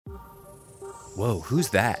Whoa, who's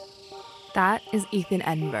that? That is Ethan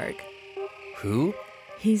Edinburgh. Who?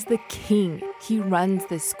 He's the king. He runs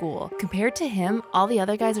this school. Compared to him, all the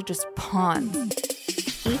other guys are just pawns.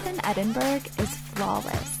 Ethan Edinburgh is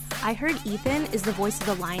flawless. I heard Ethan is the voice of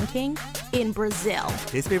the Lion King in Brazil.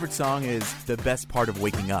 His favorite song is The Best Part of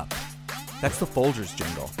Waking Up. That's the Folgers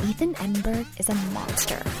jingle. Ethan Edinburgh is a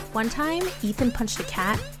monster. One time, Ethan punched a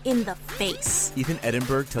cat in the face. Ethan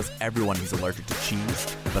Edinburgh tells everyone he's allergic to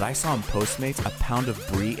cheese, but I saw him Postmates a pound of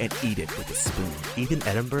brie and eat it with a spoon. Ethan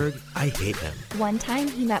Edinburgh, I hate him. One time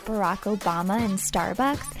he met Barack Obama in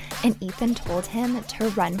Starbucks, and Ethan told him to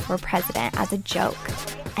run for president as a joke.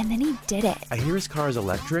 And then he did it. I hear his car is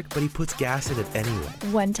electric, but he puts gas in it anyway.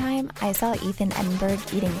 One time, I saw Ethan Edinburgh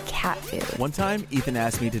eating cat food. One time, Ethan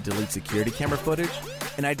asked me to delete security camera footage,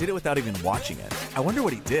 and I did it without even watching it. I wonder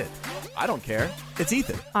what he did. I don't care. It's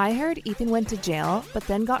Ethan. I heard Ethan went to jail, but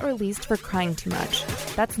then got released for crying too much.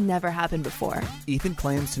 That's never happened before. Ethan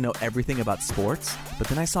claims to know everything about sports, but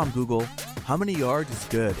then I saw him Google, how many yards is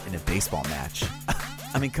good in a baseball match?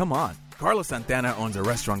 I mean, come on. Carlos Santana owns a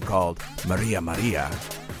restaurant called Maria Maria.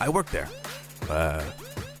 I work there.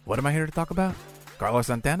 What am I here to talk about? Carlos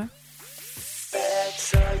Santana? Bad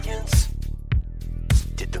science.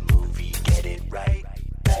 Did the movie get it right?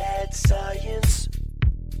 Bad science.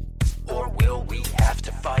 Or will we have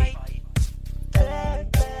to fight?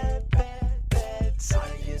 Bad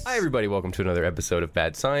science. Hi, everybody. Welcome to another episode of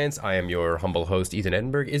Bad Science. I am your humble host, Ethan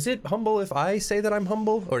Edinburgh. Is it humble if I say that I'm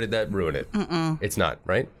humble, or did that ruin it? It's not,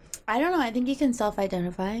 right? I don't know. I think you can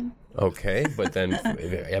self-identify. Okay, but then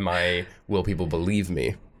will people believe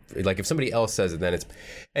me? Like, if somebody else says it, then it's...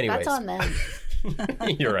 Anyways. That's on them.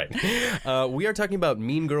 You're right. We are talking about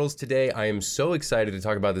Mean Girls today. I am so excited to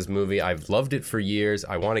talk about this movie. I've loved it for years.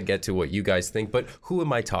 I want to get to what you guys think, but who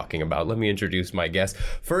am I talking about? Let me introduce my guest.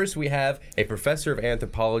 First, we have a professor of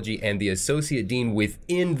anthropology and the associate dean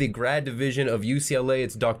within the grad division of UCLA.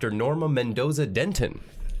 It's Dr. Norma Mendoza-Denton.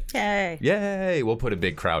 Yay. Yay. We'll put a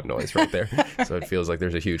big crowd noise right there so it feels like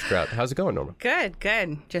there's a huge crowd. How's it going, Norma? Good.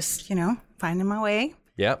 Just, finding my way.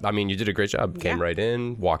 Yeah, I mean, you did a great job. Came right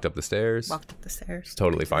in, walked up the stairs.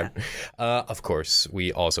 Totally fine. Of course,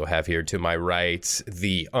 we also have here to my right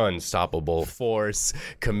the unstoppable force,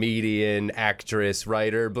 comedian, actress,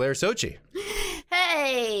 writer, Blair Socci.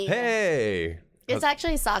 Hey. It's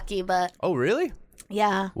actually Socci, but... Oh, really?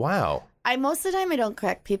 Yeah. Wow. Most of the time I don't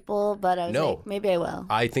correct people, but I was like, maybe I will.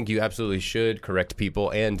 I think you absolutely should correct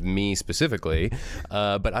people, and me specifically.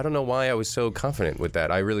 But I don't know why I was so confident with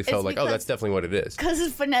that. I really felt like, that's definitely what it is.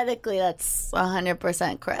 Because phonetically, that's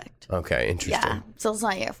 100% correct. Okay, interesting. Yeah, so it's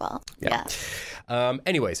not your fault. Yeah.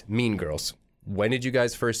 Anyways, Mean Girls. When did you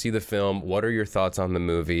guys first see the film? What are your thoughts on the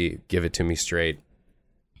movie? Give it to me straight.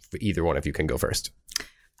 Either one of you can go first.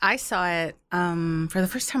 I saw it for the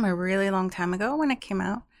first time a really long time ago when it came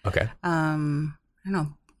out. Okay. I don't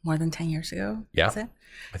know, more than 10 years ago. Yeah, is it?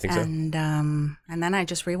 I think so. And then I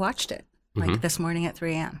just rewatched it this morning at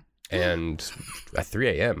 3 a.m. And at 3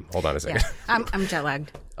 a.m. Hold on a second. Yeah. I'm jet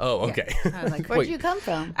lagged. Oh, okay. Yeah. I was like, where'd you come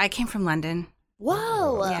from? I came from London.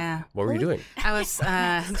 Whoa. Yeah. What were you doing? I was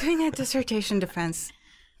doing a dissertation defense.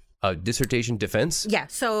 A dissertation defense? Yeah.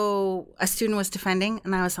 So a student was defending,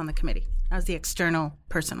 and I was on the committee. I was the external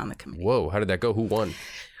person on the committee. Whoa. How did that go? Who won?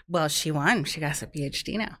 Well, she won. She got a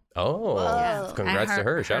PhD now. Oh, yeah. Congrats to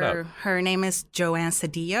her. Shout out. Her name is Joanne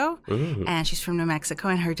Cedillo, and she's from New Mexico,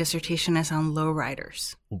 and her dissertation is on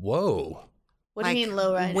lowriders. Whoa. What do you mean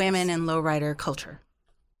lowriders? Women in lowrider culture.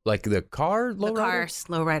 Like the car lowrider? The cars,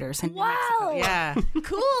 lowriders in New Wow. Mexico. Yeah.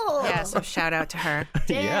 Cool. Yeah, so shout out to her.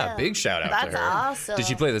 Damn. Yeah, big shout out to her. That's awesome. Did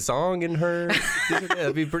she play the song in her?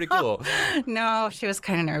 That'd be pretty cool. No, she was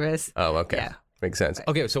kind of nervous. Oh, okay. Yeah. Makes sense.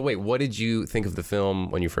 Okay, so wait, what did you think of the film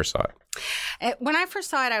when you first saw it? When I first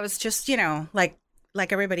saw it, I was just, like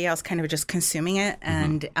everybody else, kind of just consuming it.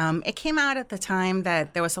 And it came out at the time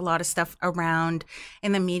that there was a lot of stuff around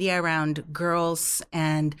in the media around girls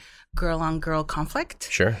and girl-on-girl conflict.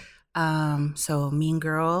 Sure. So Mean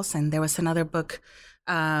Girls. And there was another book.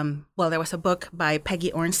 There was a book by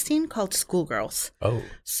Peggy Ornstein called Schoolgirls. Oh.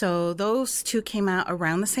 So those two came out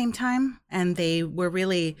around the same time. And they were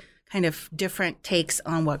really kind of different takes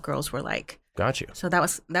on what girls were like. Got you. So that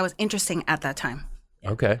was interesting at that time.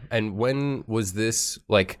 Okay. And when was this,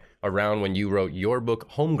 like, around when you wrote your book,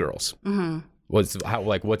 Homegirls? Mm-hmm. What's the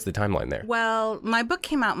timeline there? Well, my book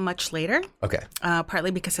came out much later. Okay. Partly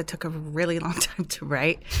because it took a really long time to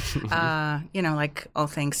write. Like all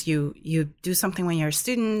things, you do something when you're a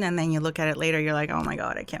student, and then you look at it later, you're like, oh my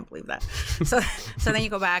God, I can't believe that. So then you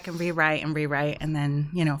go back and rewrite, and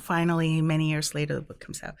then finally, many years later, the book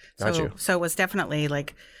comes out. Got you. So it was definitely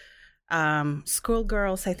like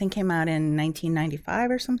Schoolgirls, I think, came out in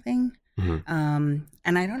 1995 or something. And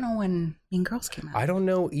I don't know when Mean Girls came out. I don't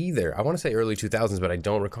know either. I want to say early 2000s, but I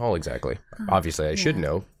don't recall exactly. Obviously, I should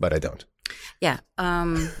know, but I don't. Yeah.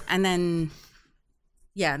 And then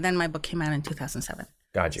my book came out in 2007.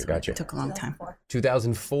 Gotcha. It took a long time.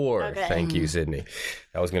 2004. Okay. Thank you, Sydney.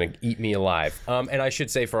 That was going to eat me alive. And I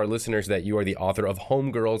should say for our listeners that you are the author of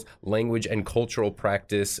Homegirls, Language and Cultural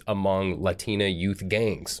Practice Among Latina Youth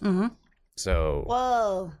Gangs. So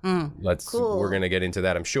Whoa. we're going to get into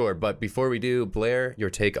that, I'm sure. But before we do, Blair, your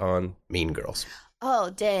take on Mean Girls. Oh,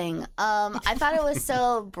 dang. I thought it was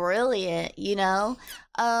so brilliant, you know?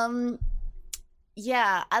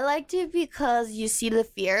 Yeah, I liked it because you see the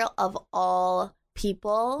fear of all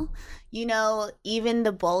people. You know, even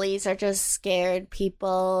the bullies are just scared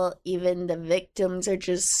people. Even the victims are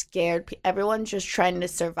just scared. Everyone's just trying to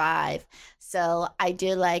survive. So I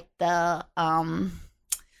do like the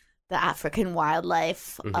African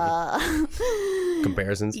wildlife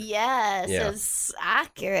Comparisons? Yes, Yeah. it's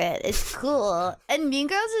accurate. It's cool. And Mean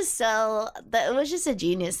Girls is it was just a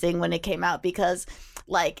genius thing when it came out because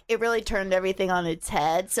like it really turned everything on its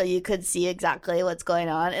head so you could see exactly what's going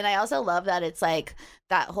on. And I also love that it's like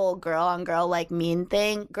that whole girl on girl like mean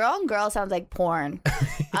thing. Girl on girl sounds like porn.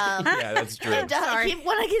 Yeah, that's true. When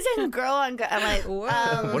I keep saying girl on girl, I'm like,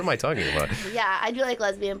 whoa. What am I talking about? Yeah, I do like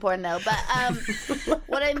lesbian porn though. But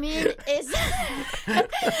what I mean is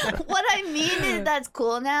that's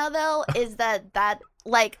cool now though is that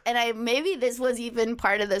like, and maybe this was even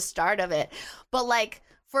part of the start of it, but like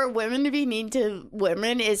for women to be mean to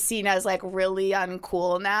women is seen as like really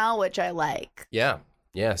uncool now, which I like. Yeah,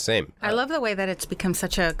 same. I love the way that it's become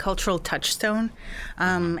such a cultural touchstone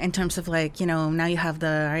in terms of like, you know, now you have the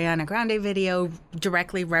Ariana Grande video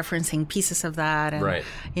directly referencing pieces of that. And, Right.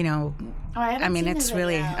 You know, I mean, it's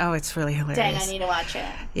really hilarious. Dang, I need to watch it.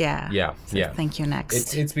 Yeah. Yeah. Thank you.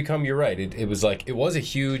 Next. It's become, you're right. It was like, it was a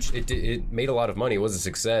huge, it made a lot of money. It was a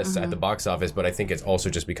success at the box office, but I think it's also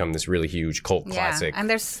just become this really huge cult classic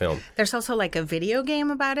and film. There's also like a video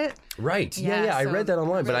game about it. Right. Yeah, Yeah. I so read that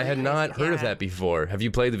online, but I had not heard of Yeah. that before. Have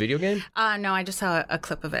you played the video game? No, I just saw a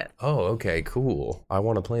clip of it. Oh, okay, cool. I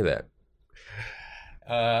want to play that.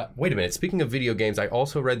 Wait a minute. Speaking of video games, I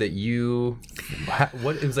also read that it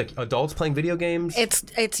was like adults playing video games?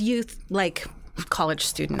 It's youth, like college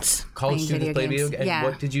students. College students play video games? Yeah. And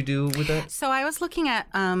what did you do with that? So I was looking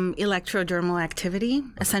at electrodermal activity,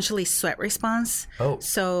 essentially sweat response. Oh.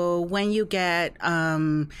 So when you get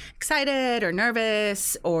excited or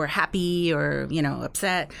nervous or happy or, you know,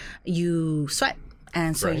 upset, you sweat.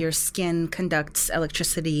 And so Right. your skin conducts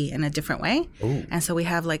electricity in a different way. Ooh. And so we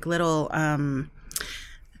have like little,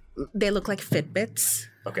 they look like Fitbits.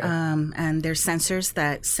 Okay. And there's sensors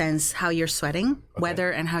that sense how you're sweating, weather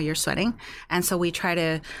and how you're sweating. And so we try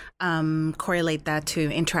to correlate that to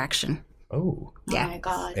interaction. Oh. Yeah. Oh my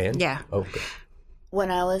God. And? Yeah. Okay. When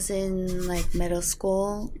I was in like middle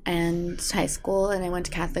school and high school and I went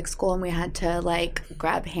to Catholic school and we had to like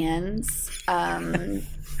grab hands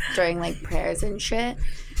during like prayers and shit.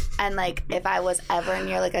 And like if I was ever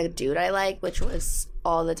near like a dude I like, which was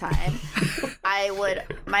all the time,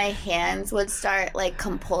 my hands would start like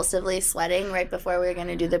compulsively sweating right before we were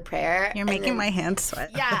gonna do the prayer. You're making my hands sweat.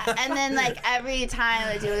 Yeah, and then like every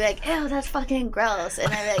time the dude would be like, ew, that's fucking gross.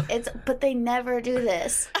 And I'm like, but they never do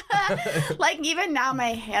this. Like even now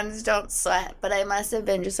my hands don't sweat, but I must have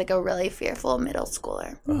been just like a really fearful middle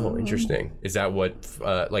schooler. Oh, interesting. Is that what,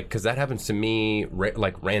 like, because that happens to me,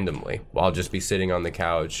 like, randomly. I'll just be sitting on the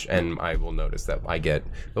couch and I will notice that I get,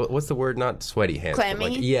 what's the word? Not sweaty hands. but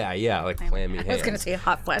Clammy? Like, yeah, like clammy hands. I was going to say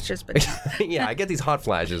hot flashes, but Yeah, I get these hot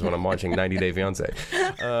flashes when I'm watching 90 Day Fiancé.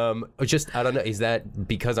 I don't know, is that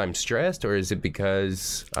because I'm stressed or is it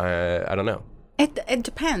because, I don't know. it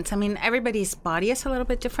depends. I mean, everybody's body is a little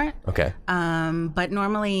bit different. Okay. But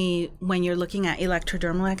normally when you're looking at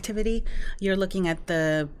electrodermal activity, you're looking at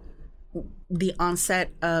the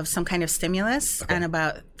onset of some kind of stimulus and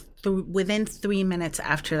about within 3 minutes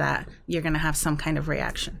after that, you're going to have some kind of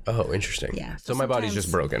reaction. Oh, interesting. Yeah. So my body's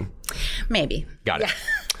just broken. Maybe. Got it.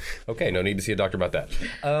 Okay, no need to see a doctor about that.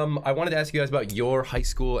 I wanted to ask you guys about your high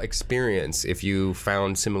school experience. If you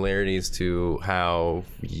found similarities to how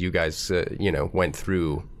you guys, went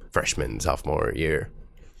through freshman, sophomore year.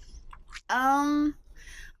 I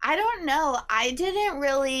don't know. I didn't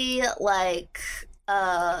really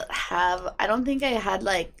I don't think I had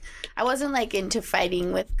I wasn't into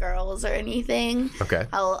fighting with girls or anything. Okay.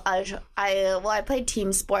 I played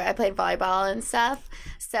team sport. I played volleyball and stuff.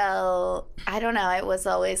 So I don't know. It was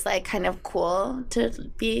always kind of cool to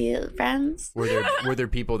be friends. Were there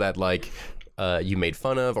people that you made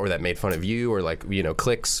fun of, or that made fun of you, or like, you know,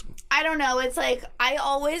 cliques? I don't know. It's like I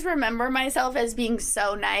always remember myself as being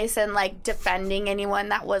so nice and like defending anyone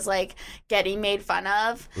that was like getting made fun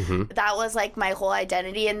of. That was like my whole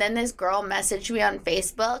identity. And then this girl messaged me on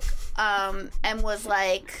Facebook and was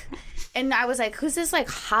like, and I was like, who's this like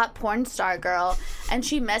hot porn star girl? And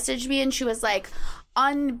she messaged me and she was like,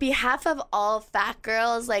 on behalf of all fat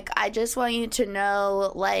girls, like, I just want you to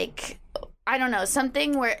know, like, I don't know,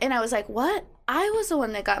 something where, and I was like, what? I was the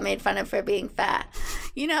one that got made fun of for being fat.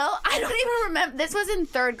 You know, I don't even remember. This was in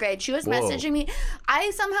 3rd grade. She was messaging me.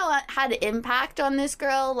 I somehow had impact on this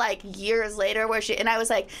girl like years later where and I was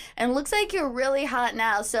like, and looks like you're really hot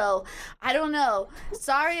now. So I don't know.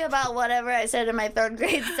 Sorry about whatever I said to my 3rd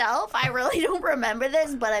grade self. I really don't remember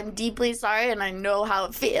this, but I'm deeply sorry and I know how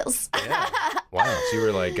it feels. Yeah. Wow. So you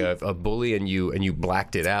were like a bully and you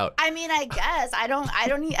blacked it out. I mean, I guess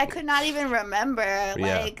I could not even remember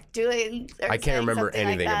like doing. I can't remember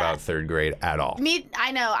anything about 3rd grade at all.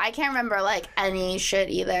 I know. I can't remember like any shit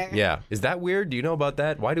either. Yeah. Is that weird? Do you know about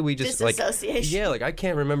that? Why do we just disassociation? Yeah, like I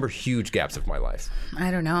can't remember huge gaps of my life. I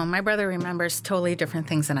don't know. My brother remembers totally different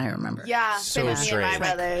things than I remember. Yeah. So same with me and my strange.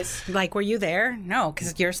 brothers. Like, were you there? No,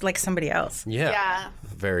 because you're like somebody else. Yeah.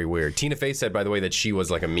 Very weird. Tina Fey said, by the way, that she was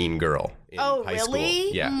like a mean girl in high school.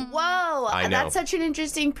 Really? Yeah. Whoa. I know. That's such an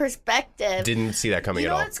interesting perspective. Didn't see that coming You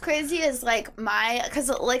at know all. what's crazy is like because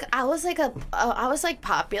like I was like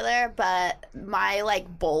popular, but my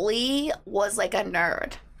like bully was like a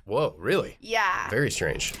nerd. Whoa, really? Yeah. Very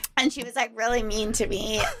strange. And she was like really mean to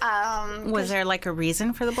me. Was there like a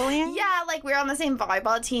reason for the bullying? Yeah, like we were on the same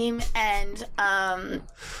volleyball team, and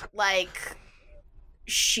like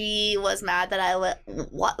she was mad that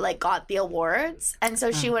I got the awards, and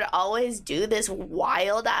so she would always do this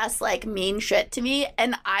wild ass like mean shit to me,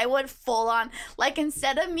 and I would full on like,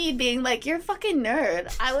 instead of me being like, you're a fucking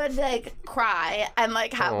nerd, I would like cry and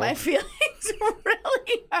like have my feelings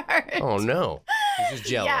really hurt. Oh no. She's just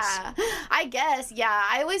jealous. Yeah, I guess. Yeah,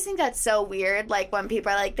 I always think that's so weird. Like when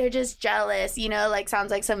people are like, they're just jealous, you know, like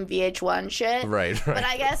sounds like some VH1 shit. Right. But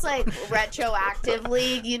I guess like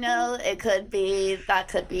retroactively, you know, that could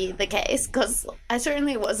be the case, because I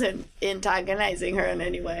certainly wasn't antagonizing her in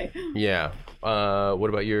any way. Yeah. What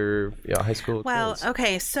about your high school Well, experience?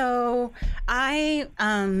 okay, so I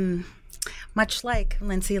much like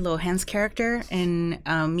Lindsay Lohan's character in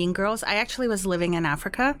Mean Girls, I actually was living in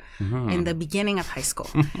Africa in the beginning of high school.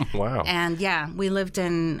 Wow. And yeah, we lived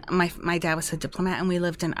in, my dad was a diplomat, and we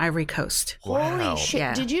lived in Ivory Coast. Holy shit.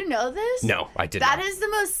 Yeah. Did you know this? No, I did That not. is the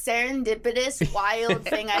most serendipitous, wild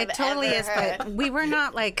thing I've It totally ever is, heard. but we were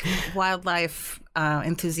not like wildlife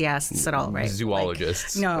enthusiasts at all, right?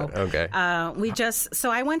 Zoologists. No. But okay.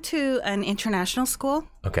 So I went to an international school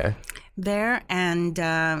Okay. there, and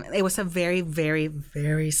it was a very, very,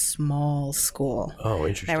 very small school. Oh,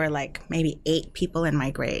 interesting. There were like maybe 8 people in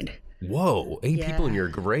my grade. Whoa, 8 people in your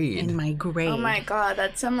grade. In my grade. Oh my god,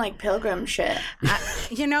 that's some like pilgrim shit.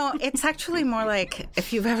 You know, it's actually more like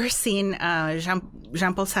if you've ever seen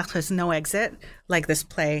Jean-Paul Sartre's No Exit, like this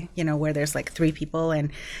play, you know, where there's like 3 people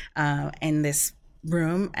in this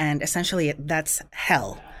room, and essentially that's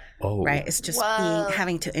hell. Oh. Right, it's just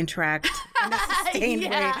having to interact in a sustained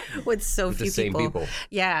Yeah. way with so few the same people.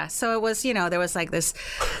 Yeah, so it was, you know, there was like this,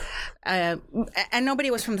 and nobody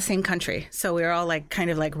was from the same country, so we were all like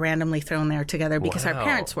kind of like randomly thrown there together because our Wow.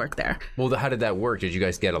 parents worked there. Well, how did that work? Did you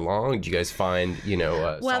guys get along? Did you guys find,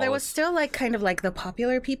 Well, there was still like kind of like the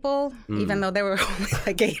popular people, even though there were only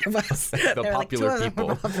like 8 of us. There were like 2 popular of them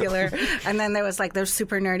were people. popular, and then there was like the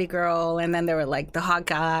super nerdy girl, and then there were like the hot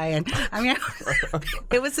guy, and I mean,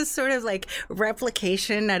 it was this sort of like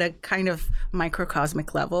replication at a kind of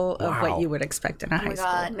microcosmic level of Wow. what you would expect in a Oh high my school.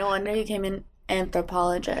 god, no wonder you came in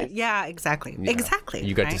anthropologist. Yeah, exactly. Exactly.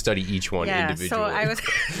 You got to right? study each one individually. So I was,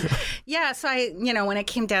 so I, you know, when it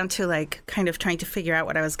came down to like kind of trying to figure out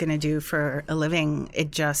what I was going to do for a living,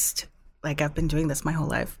 it just like I've been doing this my whole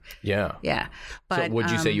life. Yeah. Yeah. But So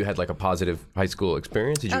would you say you had like a positive high school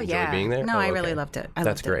experience? Did you enjoy being there? No, Oh, I okay. really loved it. I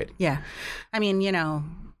That's loved it. great. Yeah. I mean, you know,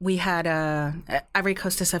 we had Ivory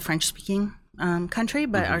Coast is a French speaking country,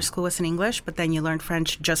 but our school was in English, but then you learned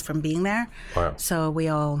French just from being there. Wow. So we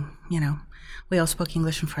all, you know, we all spoke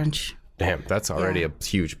English and French. Damn, that's already a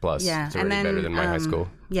huge plus. Yeah. It's already better than my high school.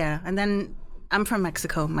 Yeah. And then I'm from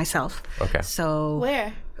Mexico myself. Okay. So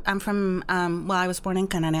Where? I'm from, I was born in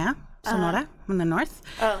Cananea, Sonora, in the north.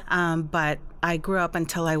 Oh. But I grew up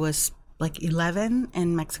until I was like 11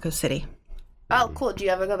 in Mexico City. Oh, cool. Do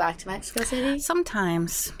you ever go back to Mexico City?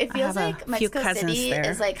 Sometimes. It I feels have like a few Mexico cousins City there.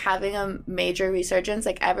 is like having a major resurgence.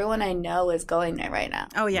 Like everyone I know is going there right now.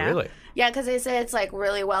 Oh, yeah. Really? Yeah, because they say it's like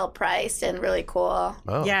really well priced and really cool.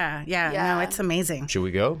 Oh. Yeah. Yeah. No, it's amazing. Should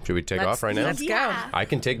we go? Should we take off right now? Let's Yeah. go. I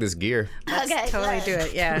can take this gear. Okay, Totally good. do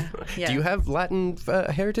it. Yeah. Yeah. Do you have Latin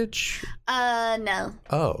heritage? No.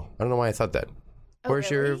 Oh, I don't know why I thought that.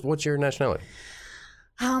 What's your nationality?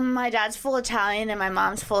 My dad's full Italian and my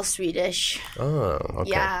mom's full Swedish. Oh,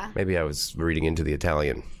 okay. Yeah. Maybe I was reading into the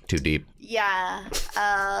Italian too deep. Yeah.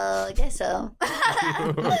 I guess so.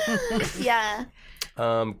 Yeah.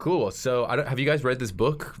 Cool. So, have you guys read this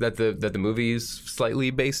book that the movie is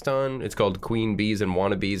slightly based on? It's called Queen Bees and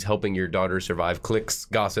Wannabes: Helping Your Daughter Survive Cliques,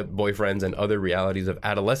 Gossip, Boyfriends, and Other Realities of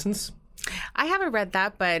Adolescence. I haven't read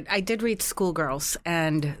that, but I did read Schoolgirls,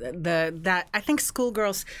 and I think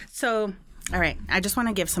Schoolgirls. So, all right, I just want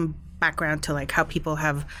to give some background to like how people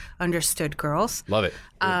have understood girls. Love it.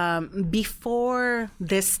 Before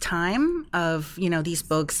this time of these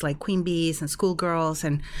books like Queen Bees and Schoolgirls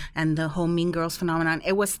and the whole Mean Girls phenomenon,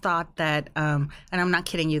 it was thought that, and I'm not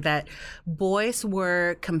kidding you, that boys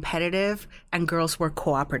were competitive and girls were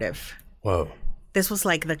cooperative. Whoa. This was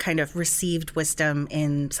like the kind of received wisdom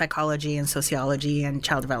in psychology and sociology and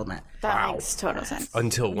child development. That makes total sense.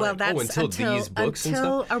 Until when? Well, that's until these books and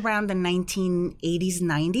stuff? Until around the 1980s,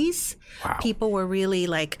 90s. Wow. People were really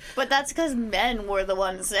like... But that's because men were the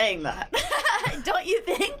ones saying that. Don't you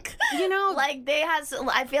think? Like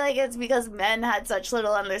I feel like it's because men had such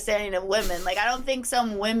little understanding of women. Like I don't think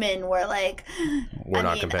some women were like... We're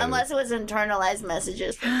not competitive. Unless it was internalized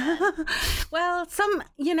messages from men. Well,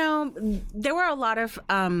 there were a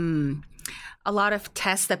lot of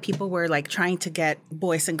tests that people were like trying to get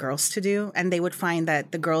boys and girls to do, and they would find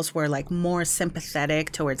that the girls were like more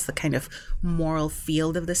sympathetic towards the kind of moral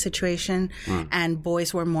field of the situation, and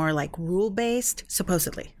boys were more like rule-based,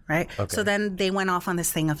 supposedly, right? Okay. So then they went off on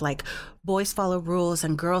this thing of like boys follow rules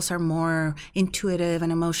and girls are more intuitive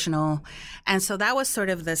and emotional, and so that was sort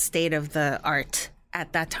of the state of the art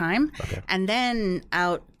at that time. Okay. And then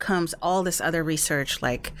out comes all this other research,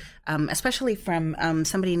 like especially from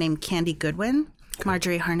somebody named Candy Goodwin,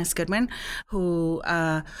 Marjorie Harness Goodwin, who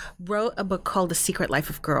wrote a book called The Secret Life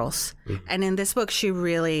of Girls. Mm-hmm. And in this book, she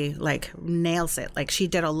really like nails it. Like she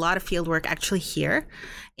did a lot of field work actually here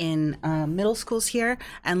in middle schools here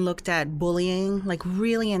and looked at bullying, like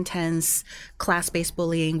really intense class-based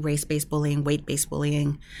bullying, race-based bullying, weight-based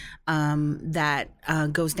bullying that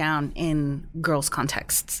goes down in girls'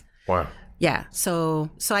 contexts. Wow. Yeah. So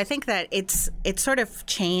I think that it's sort of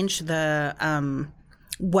changed the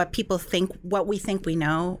what we think we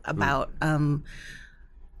know about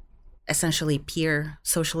essentially peer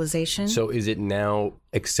socialization. So is it now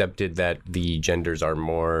accepted that the genders are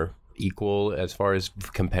more equal as far as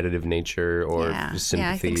competitive nature or sympathy?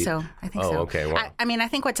 Yeah, I think so. Oh, okay. Wow. I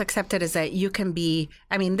think what's accepted is that you can be,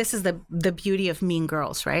 this is the beauty of Mean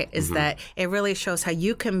Girls, right? Is that it really shows how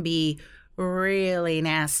you can be really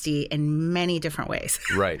nasty in many different ways.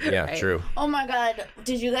 Right. Yeah, right? True. Oh my God.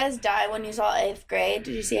 Did you guys die when you saw 8th grade?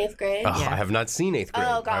 Did you see 8th grade? Oh, yeah. I have not seen 8th grade.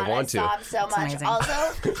 Oh God, I want to. Sobbed so much.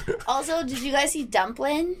 Also, did you guys see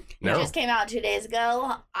Dumpling? No. It just came out 2 days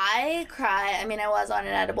ago. I cried. I mean, I was on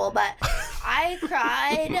an edible, but I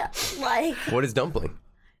cried like... What is Dumpling?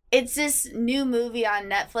 It's this new movie on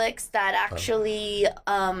Netflix that actually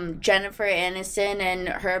Jennifer Aniston and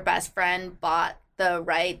her best friend bought the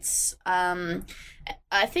rights.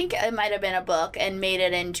 I think it might have been a book and made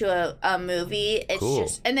it into a movie. It's cool.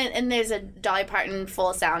 just and there's a Dolly Parton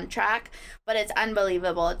full soundtrack, but it's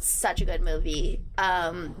unbelievable. It's such a good movie.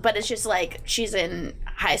 But it's just like she's in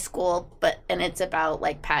high school, and it's about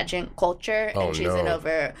like pageant culture, and she's an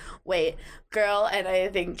overweight girl, and I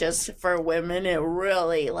think just for women, it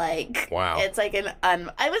really like it's like I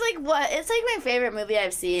was like, what? It's like my favorite movie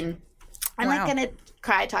I've seen. I'm not gonna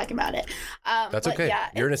cry talking about it. That's okay. Yeah,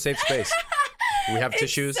 you're in a safe space. We have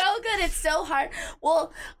tissues. It's so good. It's so hard.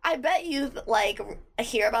 Well, I bet you like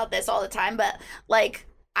hear about this all the time, but like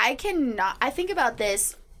I think about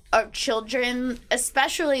this of children,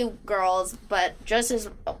 especially girls, but just as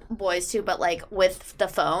boys too, but like with the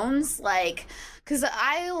phones, like because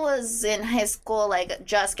I was in high school, like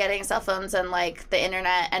just getting cell phones and like the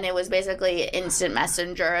internet, and it was basically instant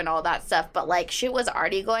messenger and all that stuff. But like shit was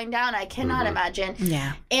already going down. I cannot imagine.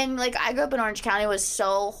 Yeah. And like I grew up in Orange County, was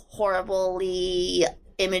so horribly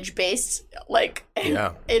image based, like in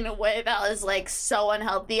a way that was like so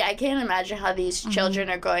unhealthy. I can't imagine how these children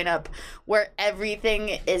are growing up where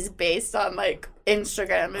everything is based on like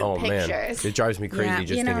Instagram and pictures. Man. It drives me crazy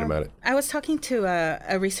just thinking about it. I was talking to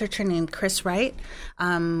a researcher named Chris Wright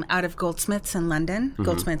out of Goldsmiths in London,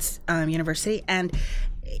 Goldsmiths University, and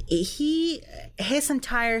his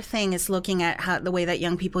entire thing is looking at how the way that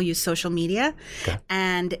young people use social media,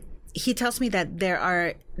 and he tells me that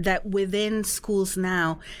that within schools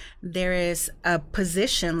now there is a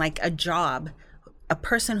position, like a job, a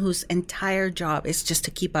person whose entire job is just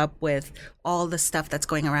to keep up with all the stuff that's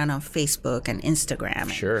going around on Facebook and Instagram.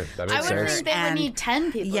 Sure, that makes sense. I would think they would need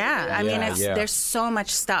 10 people. Yeah, I mean, there's so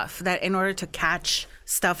much stuff that in order to catch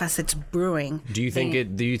stuff as it's brewing. Do you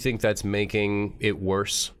think that's making it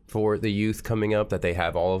worse for the youth coming up, that they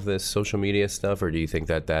have all of this social media stuff, or do you think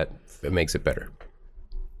that it makes it better?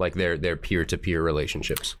 Like their peer-to-peer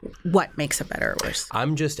relationships. What makes it better or worse?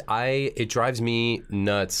 It drives me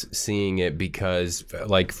nuts seeing it because,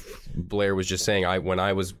 like Blair was just saying, when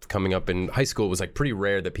I was coming up in high school, it was like pretty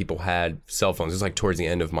rare that people had cell phones. It was like towards the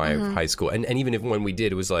end of my high school. And even when we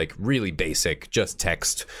did, it was like really basic, just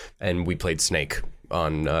text, and we played Snake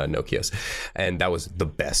on Nokias. And that was the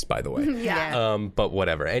best, by the way. But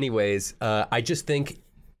whatever. Anyways, I just think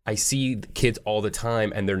I see kids all the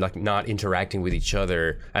time, and they're like not interacting with each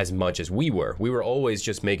other as much as we were. We were always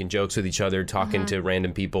just making jokes with each other, talking to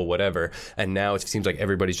random people, whatever. And now it seems like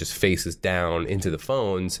everybody's just faces down into the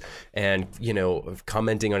phones and,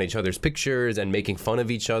 commenting on each other's pictures and making fun of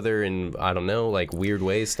each other in, I don't know, like weird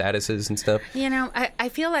ways, statuses and stuff. I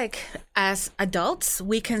feel like as adults,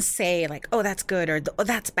 we can say like, oh, that's good or oh,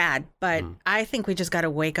 that's bad. But I think we just got to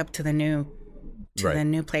wake up to the new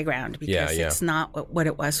playground because it's not what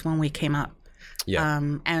it was when we came up.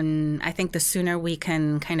 And I think the sooner we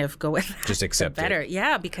can kind of go with that, just accept the better. it.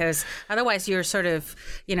 Yeah, because otherwise you're sort of,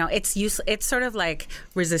 it's useless. It's sort of like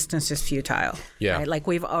resistance is futile. Yeah. Right? Like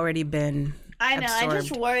we've already been I know. absorbed. I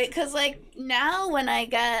just worry because like now when I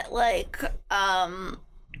get like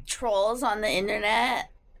trolls on the internet,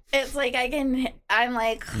 it's like I'm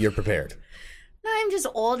like, you're prepared. No, I'm just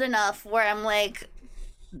old enough where I'm like,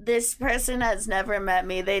 this person has never met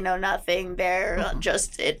me. They know nothing. They're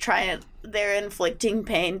just they're inflicting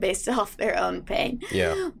pain based off their own pain.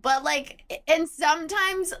 Yeah. But like, and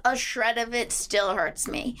sometimes a shred of it still hurts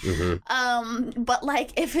me. But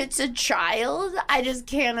like, if it's a child, I just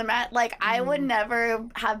can't imagine. Like, I would never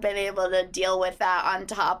have been able to deal with that on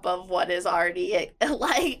top of what is already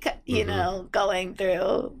like, going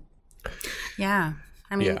through. Yeah.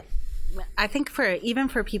 I mean. Yeah. I think even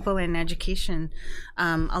for people in education,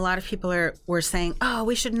 a lot of people were saying, oh,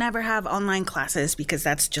 we should never have online classes because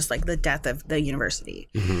that's just like the death of the university.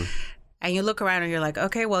 And you look around and you're like,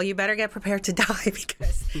 okay, well, you better get prepared to die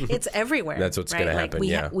because it's everywhere. That's what's going to happen,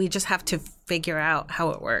 we just have to figure out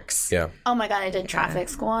how it works. Yeah. Oh my God, I did traffic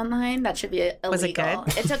school online. That should be illegal. Was it good?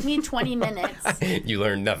 It took me 20 minutes. You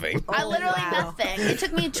learned nothing. Nothing. It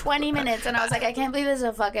took me 20 minutes, and I was like, I can't believe this is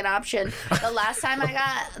a fucking option. The last time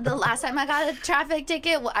I got a traffic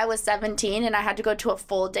ticket, I was 17, and I had to go to a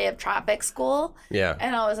full day of traffic school. Yeah.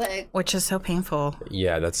 And I was like, which is so painful.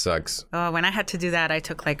 Yeah, that sucks. Oh, when I had to do that, I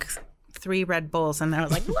took like 3 Red Bulls, and I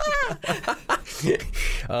was like,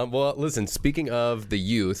 well, listen, speaking of the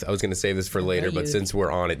youth, I was going to save this for later, but since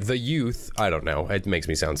we're on it, the youth, I don't know, it makes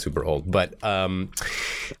me sound super old, but I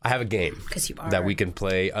have a game that we can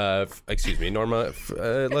play. Excuse me, Norma,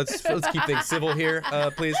 let's keep things civil here,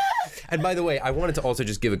 please. And by the way, I wanted to also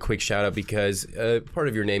just give a quick shout out because part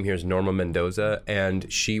of your name here is Norma Mendoza,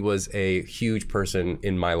 and she was a huge person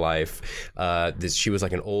in my life. She was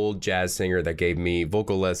like an old jazz singer that gave me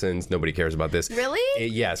vocal lessons. Nobody cares about this. Really?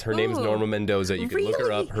 Yes, her name is Norma Mendoza. You can look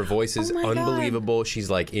her up. Her voice is unbelievable. God. She's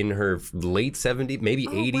like in her late 70s, maybe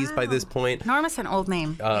 80s by this point. Norma's an old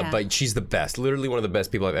name. But she's the best. Literally one of the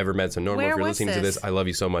best people I've ever met. So Norma, if you're listening to this, I love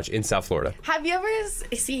you so much. In South Florida. Have you ever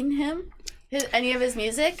seen him? Any of his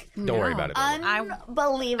music? Don't worry about it.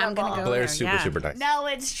 Unbelievable. Blair's super nice. No,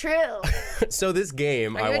 it's true. So this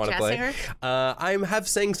game I want to play. I have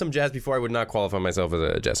sang some jazz before. I would not qualify myself as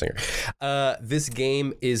a jazz singer. This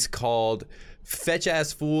game is called Fetch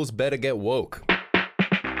Ass Fools Better Get Woke.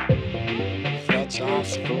 Fetch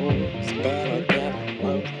ass fools better get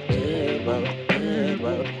woke. Get woke, get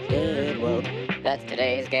woke, get woke. That's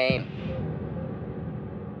today's game.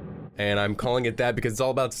 And I'm calling it that because it's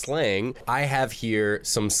all about slang. I have here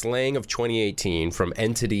some slang of 2018 from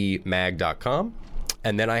entitymag.com.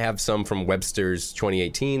 And then I have some from Webster's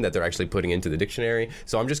 2018 that they're actually putting into the dictionary.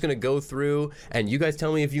 So I'm just going to go through and you guys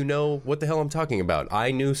tell me if you know what the hell I'm talking about.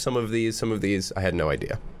 I knew some of these I had no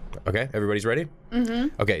idea. Okay, everybody's ready?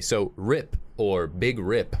 Mm-hmm. Okay, so rip or big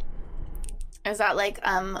rip? Is that like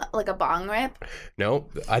a bong rip? No,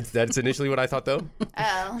 that's initially what I thought though.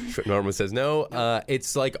 Oh. Norma says no.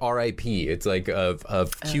 It's like R.I.P. It's like a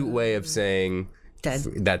cute way of saying Dead.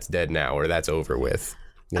 That's dead now, or that's over with.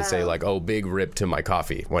 They say like, oh, big rip to my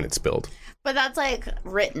coffee when it's spilled. But that's like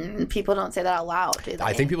written. People don't say that out loud, do they?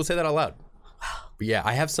 I think people say that out loud. Yeah,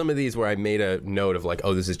 I have some of these where I made a note of like,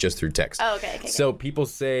 oh, this is just through text. Oh, okay. So people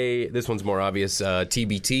say, this one's more obvious,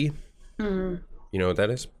 TBT. You know what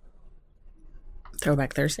that is?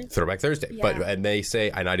 Throwback Thursday. Throwback Thursday. Yeah. And they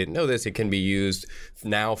say, and I didn't know this, it can be used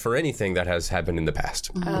now for anything that has happened in the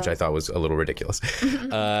past, which I thought was a little ridiculous.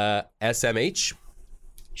 SMH.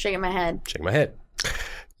 Shaking my head. Shaking my head.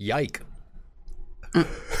 Yike.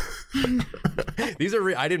 These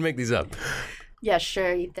are I didn't make these up. Yeah,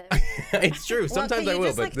 sure, Ethan. It's true. Sometimes I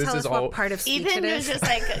will, but this is all. What part of speech Ethan it was is? just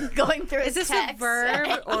like going through his Is this text. a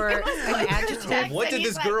verb or an adjective? What did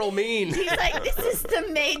this girl mean? He's like, this is the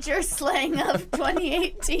major slang of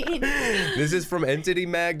 2018. This is from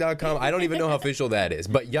entitymag.com. I don't even know how official that is,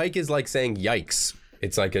 but yike is like saying yikes.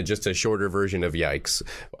 It's like just a shorter version of yikes,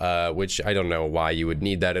 which I don't know why you would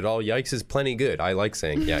need that at all. Yikes is plenty good. I like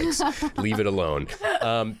saying yikes. Leave it alone.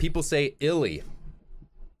 People say illy.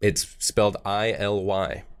 It's spelled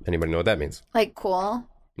I-L-Y. Anybody know what that means? Like cool.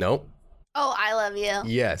 No? Oh, I love you.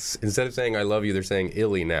 Yes. Instead of saying I love you, they're saying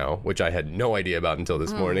illy now, which I had no idea about until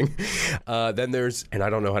this morning. Then there's, and I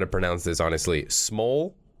don't know how to pronounce this honestly,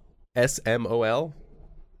 smol, S-M-O-L.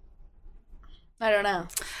 I don't know.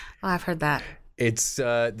 Oh, I've heard that. It's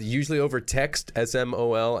usually over text,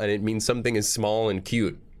 S-M-O-L, and it means something is small and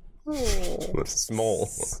cute. Small.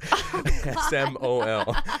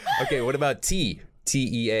 S-M-O-L. Okay, what about T?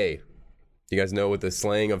 T-E-A. You guys know what the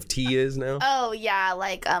slang of tea is now? Oh, yeah,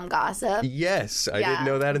 like gossip. Yes, I Yeah. didn't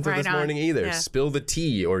know that until Right this on. morning either. Yeah. Spill the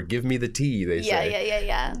tea or give me the tea, they Yeah, say.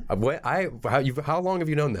 yeah. How long have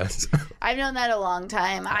you known that? I've known that a long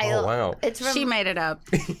time. Oh, wow. It's from, She made it up.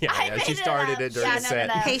 yeah, she made it started up. it during Yeah, the no, set.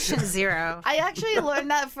 no, no. Patient zero. I actually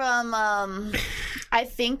learned that from, I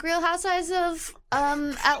think Real Housewives of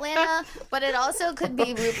Atlanta, but it also could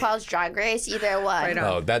be RuPaul's Drag Race, either one. Right on.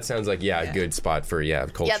 Oh, that sounds like, a good spot for,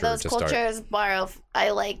 culture Yeah, those to start. cultures borrow. I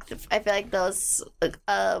feel like those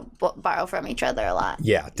borrow from each other a lot.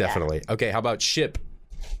 Yeah, definitely. Okay, how about ship?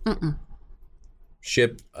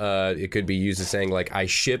 Ship, it could be used as saying like, I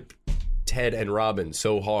ship Ted and Robin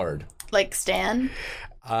so hard. Like Stan.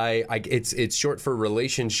 It's short for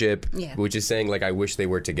relationship, which is saying like, I wish they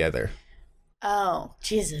were together. Oh,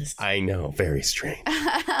 Jesus. I know, very strange.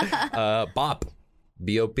 Bop,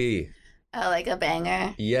 B-O-P. Oh, like a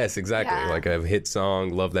banger. Yes, exactly. Yeah. Like a hit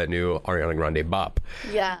song. Love that new Ariana Grande Bop.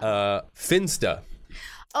 Yeah. Finsta.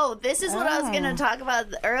 Oh, this is what I was going to talk about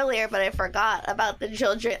earlier, but I forgot about the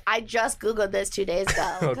children. I just Googled this 2 days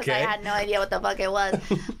ago because Okay. I had no idea what the fuck it was.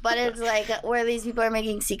 But it's like where these people are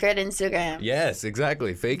making secret Instagrams. Yes,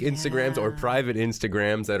 exactly. Fake Instagrams or private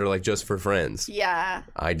Instagrams that are like just for friends. Yeah.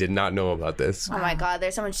 I did not know about this. Oh my God,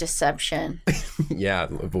 there's so much deception. Yeah,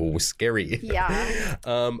 ooh, scary. Yeah.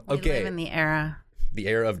 We live Okay, in the era. The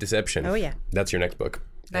Era of Deception. Oh, yeah. That's your next book.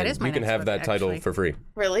 That And is my you can next have book, that title actually. for free.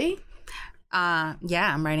 Really?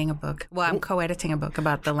 Yeah, I'm writing a book. Well, I'm co-editing a book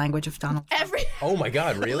about the language of Donald Trump. Oh my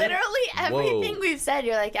God, really? Literally everything Whoa. we've said,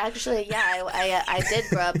 you're like, actually, yeah, I did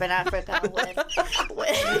grow up in Africa with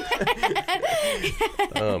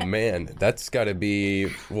Oh man, that's got to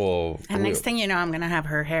be And next thing you know, I'm going to have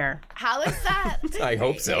her hair. How is that? I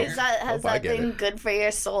hope so. Has Hope I that get been it. good for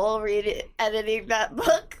your soul, editing that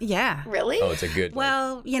book? Yeah. Really? Oh, it's a good.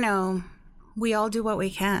 Well, we all do what we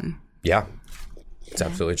can Yeah, it's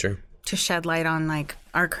absolutely true. to shed light on like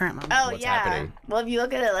our current moment. Oh, What's yeah. happening. Well, if you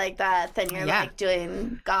look at it like that, then you're Yeah. like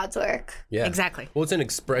doing God's work. Yeah, Exactly. Well, it's an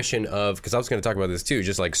expression of, because I was going to talk about this too,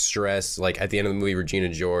 just like stress. Like at the end of the movie, Regina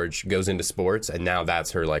George goes into sports, and now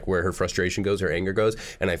that's her like where her frustration goes, her anger goes.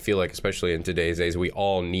 And I feel like, especially in today's days, we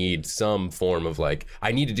all need some form of like,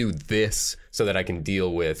 I need to do this so that I can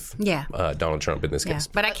deal with Donald Trump in this Yeah. case.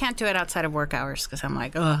 But I can't do it outside of work hours because I'm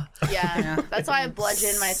like, ugh. Yeah. That's why I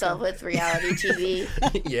bludgeon myself with reality TV.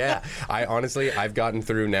 Yeah, I've gotten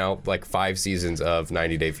through now like 5 seasons of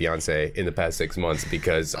 90 Day Fiancé in the past 6 months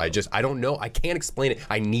because I don't know. I can't explain it.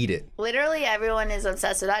 I need it. Literally everyone is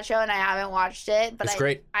obsessed with that show, and I haven't watched it. But It's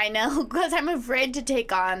great. I know, because I'm afraid to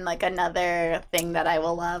take on like another thing that I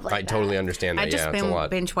will love. Like I totally understand that. I just it's a lot.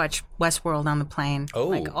 binge watch Westworld on the plane. Oh.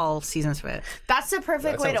 Like all seasons of it. That's the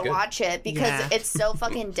perfect That way sounds to good. watch it because Yeah. it's so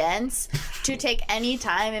fucking dense. To take any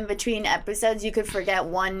time in between episodes, you could forget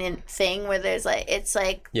one thing where there's like, it's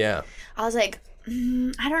like, Yeah. I was like,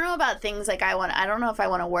 I don't know about things like I don't know if I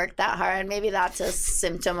want to work that hard. Maybe that's a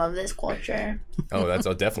symptom of this culture. Oh, that's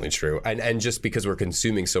definitely true. And just because we're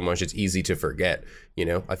consuming so much, it's easy to forget, you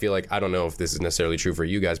know? I feel like, I don't know if this is necessarily true for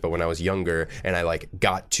you guys, but when I was younger and I like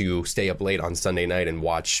got to stay up late on Sunday night and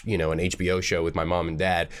watch, you know, an HBO show with my mom and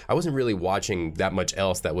dad, I wasn't really watching that much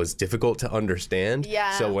else that was difficult to understand.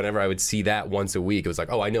 Yeah. So whenever I would see that once a week, it was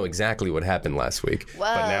like, oh, I know exactly what happened last week. Whoa.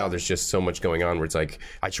 But now there's just so much going on where it's like,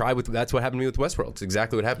 that's what happened to me with Westworld. It's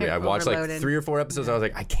exactly what happened to me. I watched like 3 or 4 episodes and I was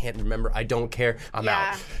like, I can't remember. I don't care. I'm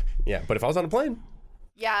out. Yeah, but if I was on a plane.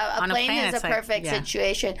 Yeah, a plane is a perfect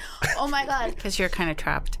situation. Oh my God. Because you're kind of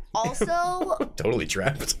trapped. Also, totally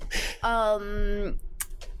trapped. The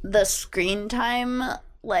screen time,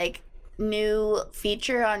 like, new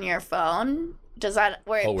feature on your phone, does that,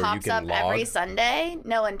 where it pops up every Sunday?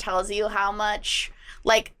 No one tells you how much,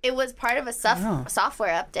 like, it was part of a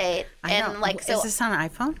software update. And like, so, is this on an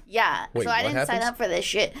iPhone? Yeah. Wait, so I didn't sign up for this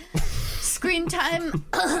shit. Screen time,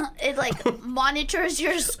 it like monitors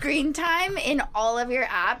your screen time in all of your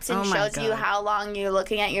apps and shows you how long you're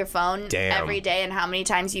looking at your phone every day and how many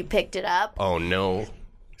times you picked it up. Oh no.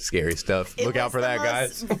 Scary stuff. Look out for that,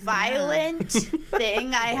 guys. It was the most violent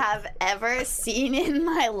thing I have ever seen in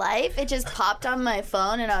my life. It just popped on my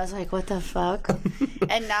phone and I was like, what the fuck?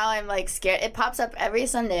 And now I'm like scared. It pops up every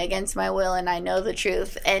Sunday against my will and I know the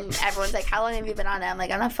truth. And everyone's like, how long have you been on it? I'm like,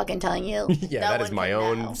 I'm not fucking telling you. Yeah, that is my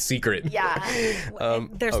own secret. Yeah.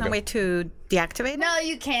 There's no way to deactivate it? No,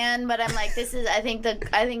 you can, but I'm like, this is, I think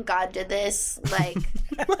God did this. Like,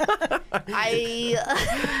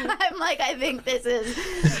 I'm like, I think this is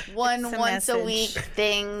once a week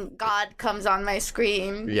thing. God comes on my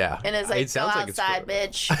screen. Yeah. And is like, go outside,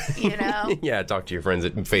 bitch. You know? Yeah, talk to your friends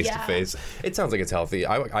face to face. It sounds like it's healthy.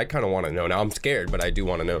 I kind of want to know. Now, I'm scared, but I do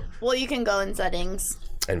want to know. Well, you can go in settings.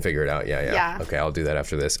 And figure it out. Yeah. Okay, I'll do that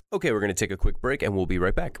after this. Okay, we're going to take a quick break and we'll be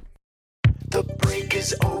right back. The break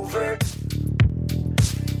is over.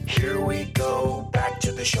 Here we go, back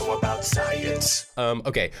to the show about science.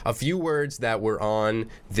 Okay, a few words that were on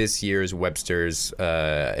this year's Webster's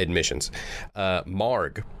admissions.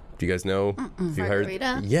 Marg. Do you guys know? Have you Margarita?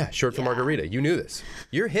 heard? Yeah, short for margarita. You knew this.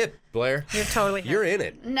 You're hip, Blair. You're totally hip. You're in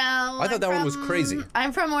it. No, I thought that one was crazy.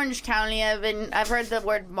 I'm from Orange County. I've heard the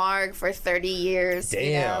word marg for 30 years.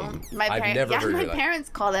 Damn. You know? I've never heard of that. My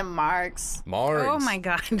parents call them margs. Margs. Oh my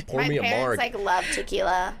God. Pour me a marg. My parents love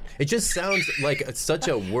tequila. It just sounds like such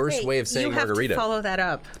a worse way of saying margarita. You have to follow that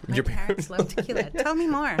up. My parents love tequila. Tell me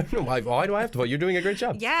more. Why do I have to? Well, you're doing a great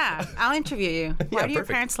job. Yeah, I'll interview you. Why do your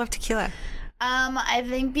parents love tequila? I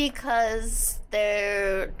think because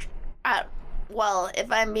they're, well,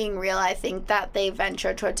 if I'm being real, I think that they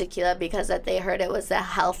ventured toward tequila because that they heard it was a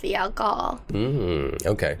healthy alcohol.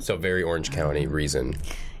 Okay, so very Orange County reason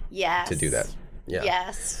to do that. Yeah.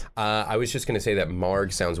 Yes. I was just going to say that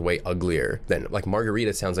marg sounds way uglier than, like,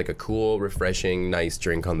 margarita sounds like a cool, refreshing, nice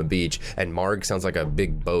drink on the beach, and marg sounds like a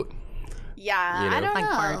big boat. Yeah, You know? I don't Like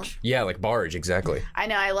know. barge. Yeah, like barge, exactly. I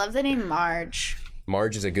know, I love the name Marge.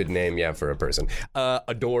 Marge is a good name, yeah, for a person.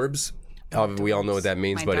 Adorbs. We all know what that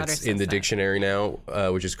means, My but daughter it's in the says that. dictionary now,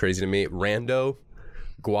 which is crazy to me. Rando,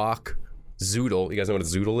 guac, zoodle. You guys know what a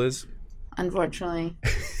zoodle is? Unfortunately,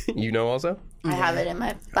 You know also? I have it in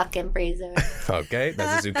my fucking freezer. Okay,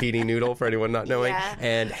 that's a zucchini noodle for anyone not knowing. Yeah.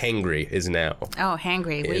 And hangry is now. Oh,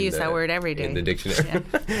 hangry. We use that word every day. In the dictionary.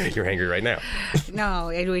 You're hangry right now.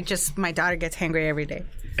 No, my daughter gets hangry every day.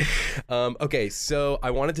 Okay, so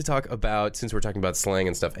I wanted to talk about, since we're talking about slang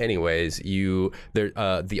and stuff anyways,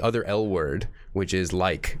 the other L word, which is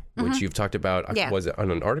like, which you've talked about, Yeah. was it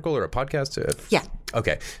on an article or a podcast? Yeah.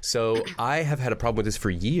 Okay, so I have had a problem with this for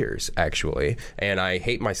years, actually, and I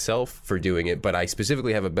hate myself for doing it, but I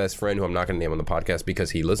specifically have a best friend who I'm not going to name on the podcast because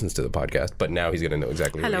he listens to the podcast, but now he's going to know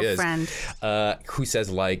exactly who he is. Hello, friend. Who says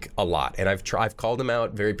like a lot, and I've called him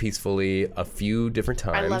out very peacefully a few different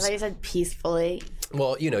times. I love how you said peacefully.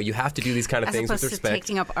 Well, you know, you have to do these kind of As things with opposed to respect.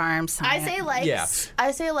 taking up arms. I say like Yeah.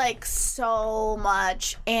 I say like so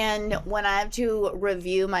much, and when I have to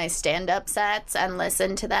review my stand-up sets and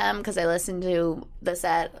listen to them because I listen to the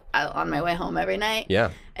set on my way home every night.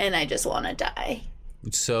 Yeah. And I just want to die.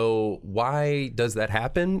 So why does that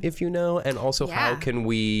happen, if you know? And also, how Yeah. can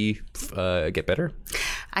we get better?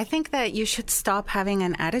 I think that you should stop having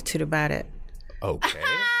an attitude about it. Okay.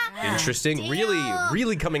 Interesting.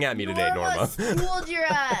 Really coming at me today, Norma. Schooled your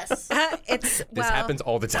ass. This This happens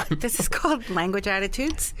all the time. This is called language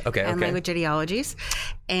attitudes and language ideologies.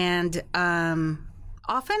 And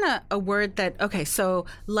often a word that, so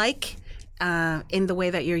like in the way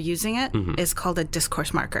that you're using it is called a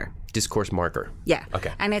discourse marker. discourse marker. Yeah.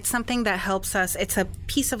 Okay. And it's something that helps us, it's a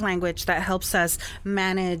piece of language that helps us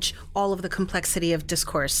manage all of the complexity of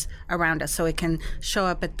discourse around us. So it can show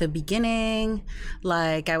up at the beginning,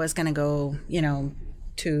 like I was going to go,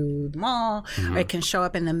 to the mall, or it can show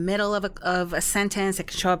up in the middle of a sentence. It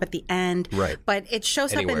can show up at the end. Right. But it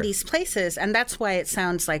shows Anywhere. up in these places, and that's why it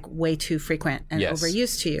sounds like way too frequent and Yes.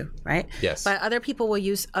 overused to you, right? Yes. But other people will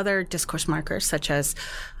use other discourse markers, such as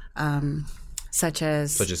Isn't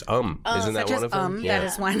that one of them? that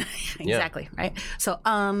is one. Exactly, right? So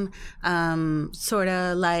sort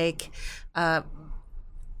of like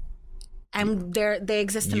and they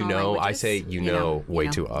exist in all languages. I say way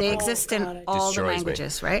too often. They exist in all the Destroys me.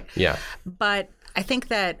 languages, right? Yeah. But I think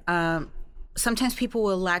that sometimes people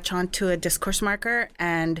will latch onto a discourse marker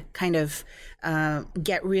and kind of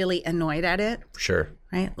get really annoyed at it, Sure.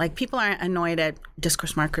 right? Like people aren't annoyed at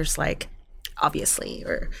discourse markers like obviously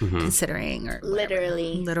or considering or whatever.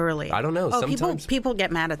 Literally. I don't know. Oh, Sometimes people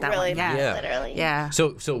get mad at that Really one. Yeah. Yeah. literally. Yeah.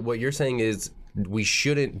 So what you're saying is we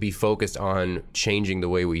shouldn't be focused on changing the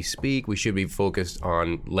way we speak. We should be focused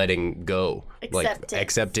on letting go, Acceptance.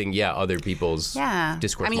 accepting other people's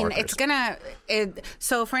discourse I mean, markers. it's gonna.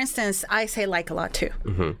 So, for instance, I say like a lot too.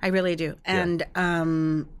 I really do, and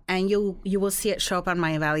you will see it show up on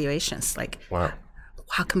my evaluations. Like, Wow.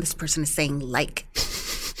 how come this person is saying like?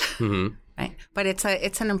 Right, but it's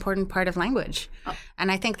an important part of language, and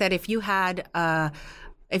I think that if you have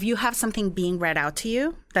something being read out to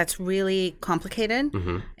you that's really complicated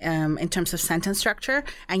in terms of sentence structure,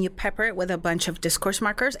 and you pepper it with a bunch of discourse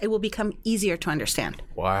markers, it will become easier to understand.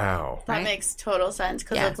 Wow. That makes total sense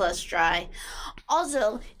because Yeah. it's less dry.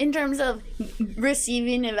 Also, in terms of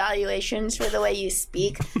receiving evaluations for the way you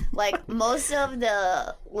speak, like most of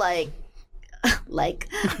the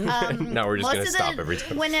Now we're just most gonna of stop every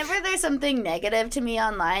time. Whenever there's something negative to me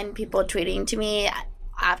online, people tweeting to me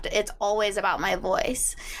after, it's always about my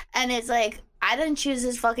voice, and it's like I didn't choose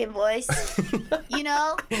this fucking voice,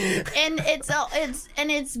 and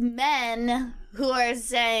it's men who are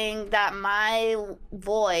saying that my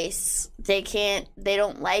voice they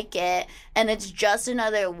don't like it, and it's just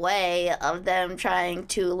another way of them trying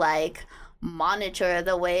to like monitor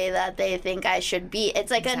the way that they think I should be.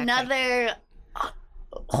 It's like another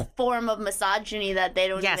form of misogyny that they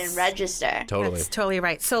don't even register. Totally. That's totally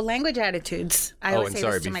right. So language attitudes. I Oh, always and say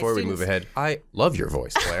sorry, this to my before we students. move ahead, I love your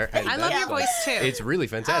voice, Blair. And I love your voice too. It's really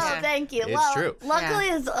fantastic. Oh, thank you. It's true. Luckily,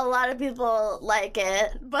 a lot of people like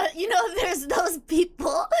it, but there's those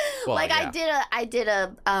people. Well, like yeah. I did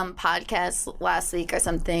a podcast last week or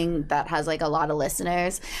something that has like a lot of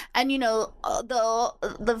listeners, and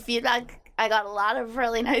the feedback. I got a lot of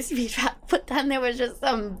really nice feedback, but then there was just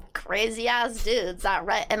some crazy ass dudes that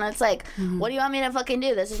and it's like, what do you want me to fucking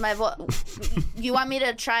do? This is my voice. You want me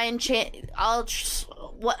to try and change?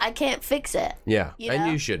 I can't fix it. Yeah, You and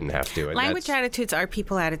know? you shouldn't have to. And Language that's- attitudes are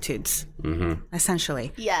people attitudes,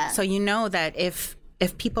 essentially. Yeah. So you know that if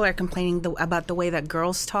people are complaining about the way that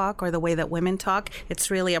girls talk or the way that women talk, it's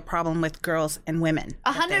really a problem with girls and women.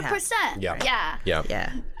 100%. Yeah.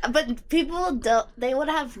 Yeah. But people they would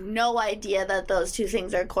have no idea that those two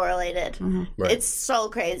things are correlated. Right. It's so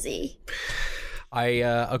crazy.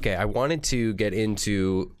 I wanted to get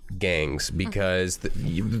into gangs because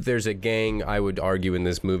there's a gang I would argue in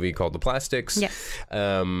this movie called the Plastics. Yeah.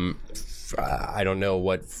 I don't know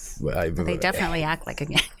what They definitely act like a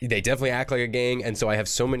gang. They definitely act like a gang, and so I have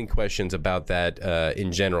so many questions about that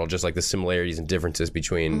in general, just like the similarities and differences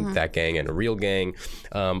between that gang and a real gang.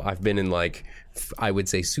 I've been in I would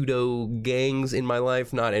say pseudo gangs in my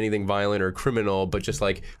life, not anything violent or criminal, but just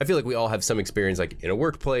like I feel like we all have some experience like in a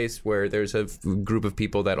workplace where there's a group of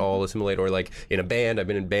people that all assimilate, or like in a band. I've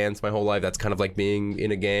been in bands my whole life. That's kind of like being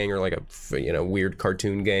in a gang, or like a weird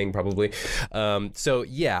cartoon gang probably. So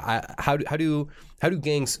yeah, how do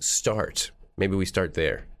gangs start? Maybe we start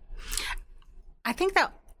there. I think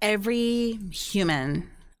that every human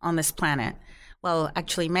on this planet, well,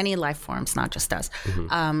 actually many life forms, not just us,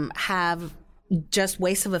 have just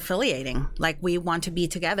ways of affiliating. Like we want to be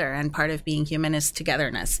together, and part of being human is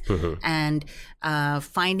togetherness. And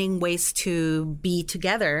finding ways to be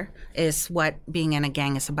together is what being in a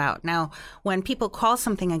gang is about. Now, when people call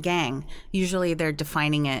something a gang, usually they're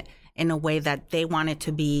defining it in a way that they want it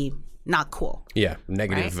to be not cool. Yeah,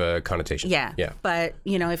 negative connotation. Yeah. But,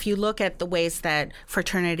 if you look at the ways that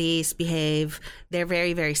fraternities behave, they're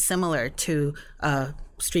very, very similar to a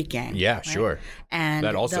street gang. Yeah, right? sure. And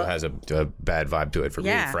that also has a bad vibe to it for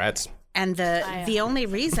me, frats. And the only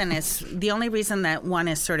reason that one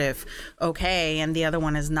is sort of okay and the other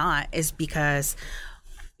one is not is because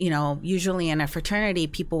usually in a fraternity,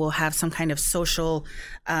 people will have some kind of social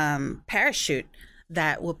parachute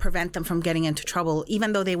that will prevent them from getting into trouble,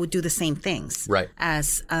 even though they would do the same things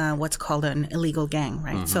as what's called an illegal gang,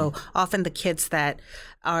 right? So often the kids that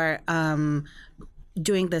are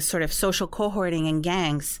doing this sort of social cohorting in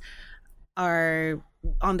gangs are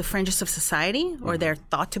on the fringes of society, or they're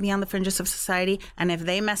thought to be on the fringes of society. And if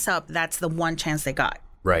they mess up, that's the one chance they got.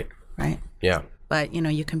 Right. Yeah. But,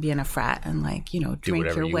 you can be in a frat and, like,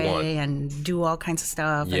 drink your way and do all kinds of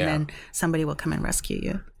stuff. And then somebody will come and rescue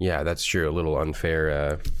you. Yeah, that's true. A little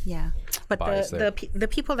unfair But the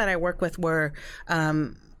people that I work with were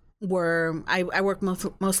I work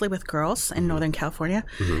mostly with girls in Northern California.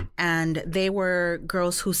 And they were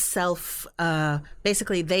girls who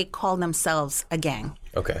basically they call themselves a gang.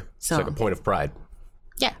 Okay. So it's like a point of pride.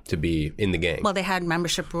 Yeah. To be in the gang. Well, they had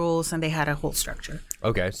membership rules and they had a whole structure.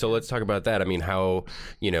 Okay, so let's talk about that. I mean, how,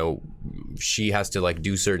 she has to, like,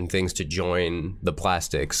 do certain things to join the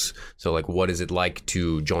Plastics. So, like, what is it like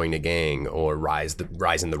to join a gang or rise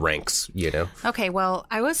in the ranks, Okay, well,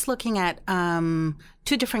 I was looking at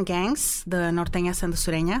two different gangs, the Norteñas and the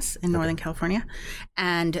Sureñas in Northern California.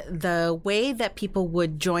 And the way that people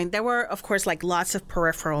would join, there were, of course, like, lots of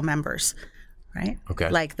peripheral members. Right? Okay.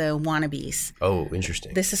 Like the wannabes. Oh,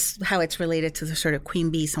 interesting. This is how it's related to the sort of queen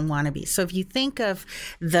bees and wannabes. So if you think of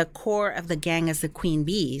the core of the gang as the queen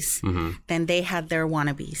bees, then they had their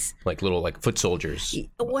wannabes. Like little, like, foot soldiers.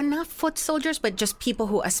 Well, not foot soldiers, but just people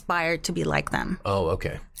who aspired to be like them. Oh,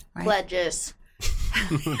 okay. Right? Pledges.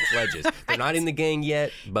 Pledges. They're not in the gang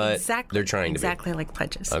yet, but they're trying to be. Exactly like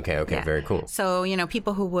pledges. Okay, yeah. Very cool. So,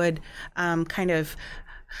 people who would kind of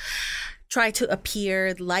try to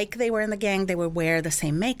appear like they were in the gang. They would wear the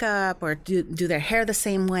same makeup or do their hair the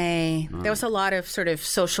same way. There was a lot of sort of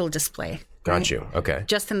social display. Got right? you. Okay.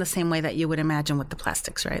 Just in the same way that you would imagine with the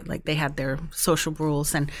Plastics, right? Like they had their social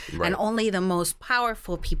rules and only the most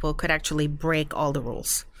powerful people could actually break all the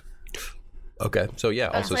rules. Okay. So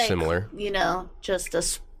yeah, That's also like, similar. Just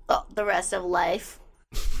the rest of life.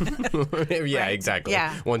 Yeah, exactly.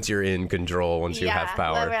 Yeah. Once you're in control, once you have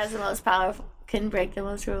power. Whoever has the most power can break the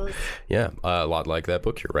most rules. Yeah, a lot like that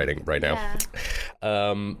book you're writing right now.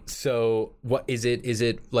 Yeah. So what is it? Is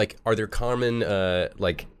it like, are there common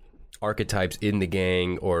like archetypes in the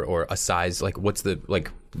gang or a size? Like what's the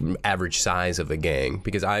like average size of a gang?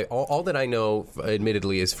 Because all that I know,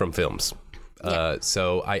 admittedly, is from films.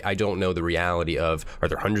 So I don't know the reality of, are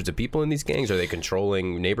there hundreds of people in these gangs? Are they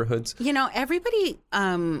controlling neighborhoods?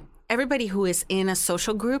 Everybody who is in a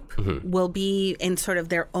social group will be in sort of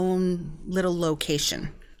their own little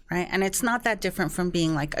location, right? And it's not that different from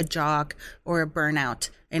being like a jock or a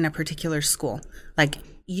burnout in a particular school. Like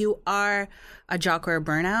you are a jock or a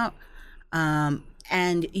burnout,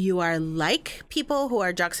 and you are like people who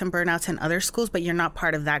are jocks and burnouts in other schools, but you're not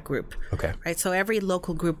part of that group. Okay. Right? So every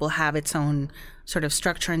local group will have its own sort of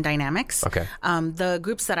structure and dynamics. Okay. The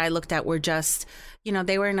groups that I looked at were just,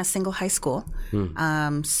 they were in a single high school.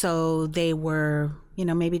 So they were,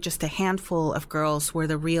 maybe just a handful of girls were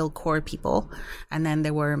the real core people. And then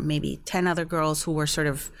there were maybe 10 other girls who were sort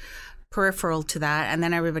of peripheral to that. And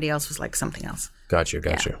then everybody else was like something else. Got you.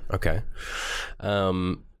 Okay.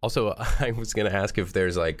 Also, I was going to ask if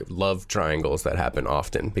there's like love triangles that happen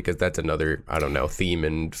often, because that's another, theme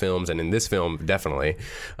in films, and in this film, definitely.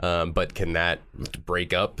 But can that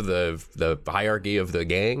break up the hierarchy of the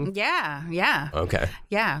gang? Yeah. Okay.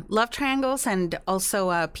 Yeah. Love triangles and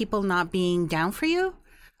also people not being down for you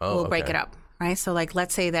will break it up. Right. So like,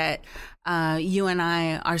 let's say that you and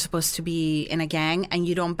I are supposed to be in a gang and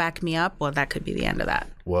you don't back me up. Well, that could be the end of that.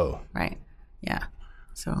 Whoa. Right. Yeah.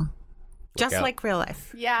 So just like real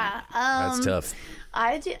life. Yeah. That's tough.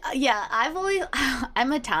 I've always,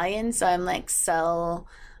 I'm Italian, so I'm like so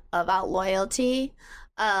about loyalty.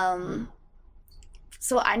 So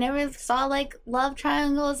I never saw like love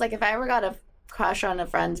triangles. Like if I ever got a crush on a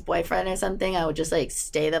friend's boyfriend or something, I would just like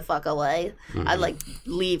stay the fuck away. I'd like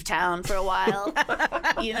leave town for a while.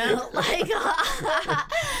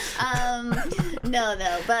 No,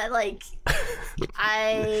 but like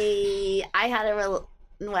I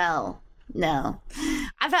had no.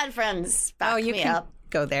 I've had friends back me up.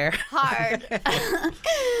 Go there. Hard.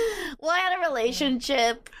 Well, I had a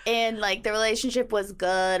relationship, and like the relationship was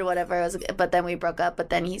good, whatever it was, but then we broke up. But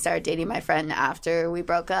then he started dating my friend after we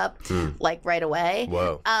broke up, like right away.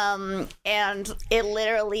 Whoa. And it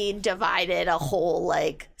literally divided a whole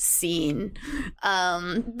like scene,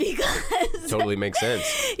 because totally makes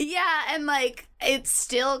sense. Yeah, and like it's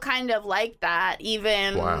still kind of like that,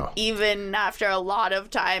 even after a lot of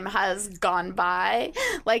time has gone by.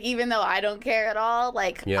 Like even though I don't care at all,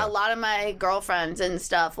 like a lot of my girlfriends and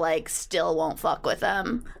stuff like still won't fuck with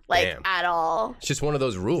them at all. It's just one of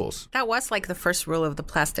those rules. That was like the first rule of the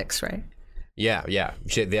Plastics, right? Yeah.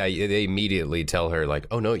 They immediately tell her, like,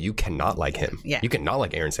 oh, no, you cannot like him. Yeah. You cannot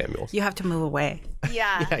like Aaron Samuels. You have to move away.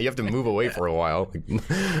 Yeah. Yeah, you have to move away for a while.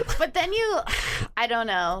 But then I don't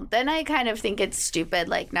know. Then I kind of think it's stupid,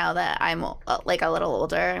 like, now that I'm, like, a little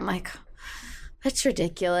older. I'm like, that's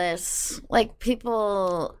ridiculous. Like,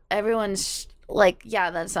 everyone's... Like,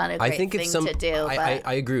 yeah, that's not a great thing to do. But...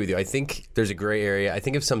 I agree with you. I think there's a gray area. I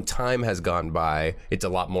think if some time has gone by, it's a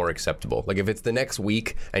lot more acceptable. Like, if it's the next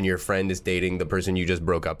week and your friend is dating the person you just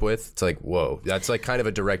broke up with, it's like, whoa, that's like kind of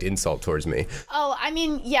a direct insult towards me. Oh, I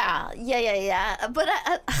mean, yeah. But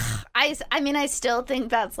I mean, I still think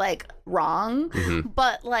that's, like, wrong. Mm-hmm.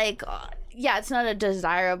 But, like... Yeah, it's not a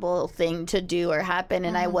desirable thing to do or happen,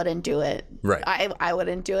 and I wouldn't do it. Right. I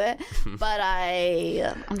wouldn't do it. But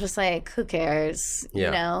I'm just like, who cares? Yeah.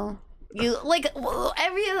 You know? You like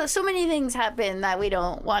so many things happen that we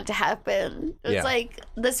don't want to happen. It's like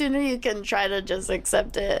the sooner you can try to just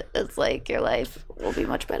accept it, it's like your life will be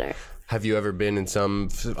much better. Have you ever been in some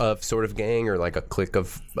sort of gang or like a clique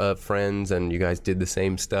of friends and you guys did the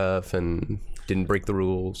same stuff and didn't break the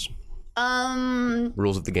rules?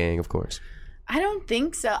 Rules of the gang, of course. I don't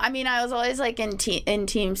think so. I mean, I was always like in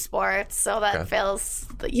team sports, so that feels,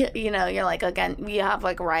 you know, you're like, again, you have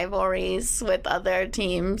like rivalries with other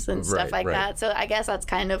teams and stuff like that. So I guess that's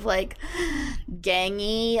kind of like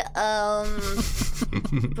gangy.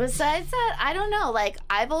 Besides that, I don't know. Like,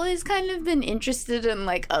 I've always kind of been interested in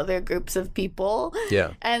like other groups of people.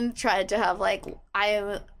 Yeah. And tried to have like,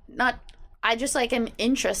 I just like am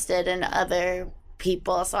interested in other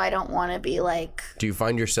people, so I don't want to be like... Do you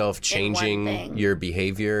find yourself changing your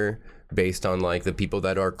behavior based on like the people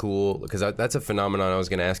that are cool? Because that's a phenomenon I was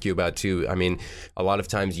going to ask you about too. I mean, a lot of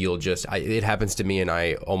times you'll just... it happens to me and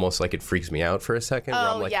I almost like it freaks me out for a second. Where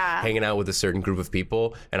I'm like hanging out with a certain group of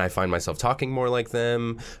people and I find myself talking more like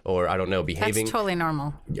them, or I don't know, behaving... That's totally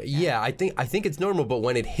normal. Yeah, I think it's normal, but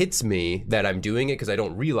when it hits me that I'm doing it because I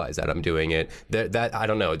don't realize that I'm doing it, that I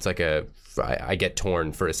don't know, it's like I get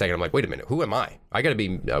torn for a second. I'm like, wait a minute, who am I? I gotta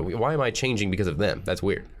be, why am I changing because of them? That's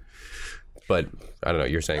weird. But I don't know,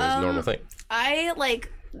 you're saying it's a normal thing. I like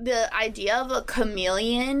the idea of a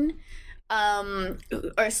chameleon,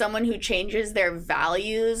 or someone who changes their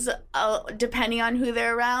values depending on who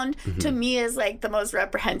they're around, to me is like the most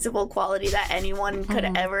reprehensible quality that anyone could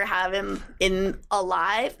ever have in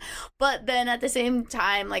alive. But then at the same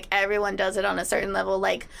time, like, everyone does it on a certain level.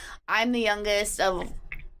 Like, I'm the youngest of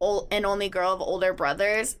and only girl of older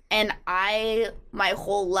brothers, and my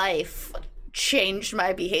whole life changed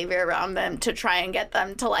my behavior around them to try and get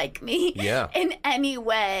them to like me in any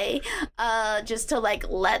way, just to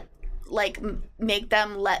make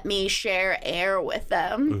them let me share air with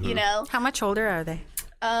them, you know? How much older are they?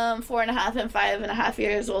 4.5 and 5.5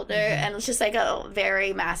 years older, and it's just like a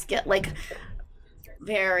very masculine, like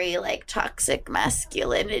very like toxic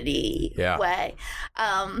masculinity way.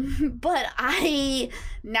 But I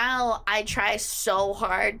try so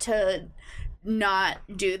hard to not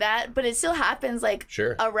do that, but it still happens. Like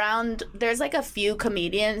around, there's like a few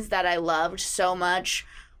comedians that I loved so much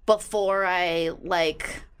before I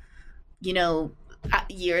like, you know,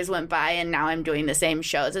 years went by and now I'm doing the same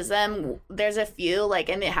shows as them. There's a few, like,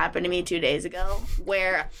 and it happened to me 2 days ago,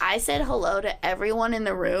 where I said hello to everyone in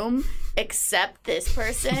the room except this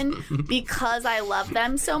person because I love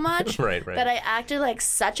them so much that I acted like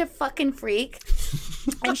such a fucking freak.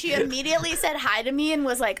 And she immediately said hi to me and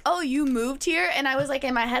was like, oh, you moved here? And I was like,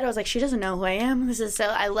 in my head, I was like, she doesn't know who I am.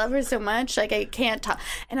 I love her so much. Like, I can't talk.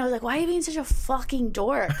 And I was like, why are you being such a fucking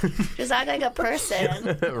dork? Just act like a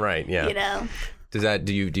person. Right, yeah. You know?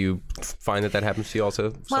 Do you find that happens to you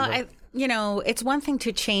also? Well, it's one thing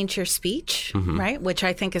to change your speech, right? Which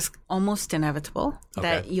I think is almost inevitable. Okay.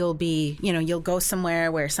 That you'll go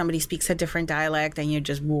somewhere where somebody speaks a different dialect and you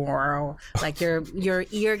just, whoa, like your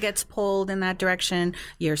ear gets pulled in that direction,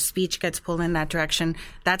 your speech gets pulled in that direction.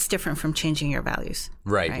 That's different from changing your values.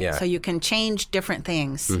 Right, yeah. So you can change different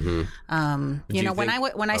things. When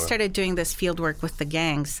I started doing this field work with the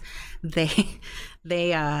gangs, they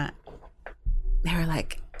were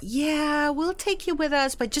like, yeah, we'll take you with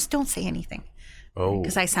us, but just don't say anything. Oh.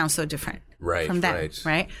 Because I sound so different from them,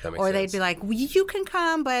 right? Or they'd be like, well, you can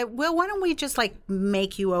come, but why don't we just like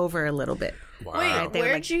make you over a little bit? Wow. Wait,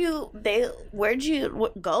 where'd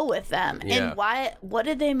you go with them? Yeah. And what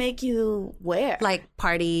did they make you wear? Like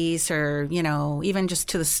parties or, even just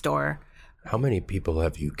to the store. How many people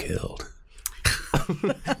have you killed?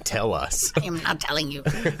 Tell us. I am not telling you.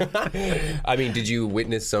 I mean, did you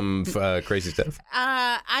witness some crazy stuff?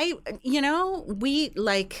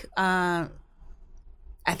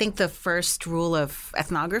 I think the first rule of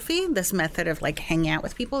ethnography, this method of like hanging out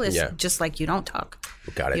with people, is just like you don't talk.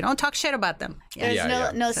 Got it. You don't talk shit about them.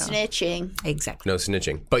 There's no snitching. Exactly. No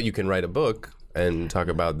snitching. But you can write a book and talk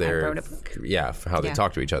about their wrote a book. How they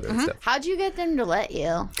talk to each other and stuff. How'd you get them to let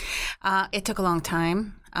you? It took a long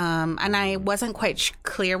time. And I wasn't quite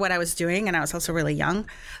clear what I was doing, and I was also really young,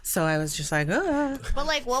 so I was just like, But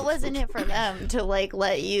like, what was in it for them to like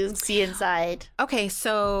let you see inside? Okay,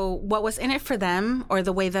 so what was in it for them, or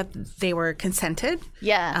the way that they were consented,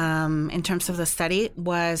 in terms of the study,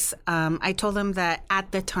 was I told them that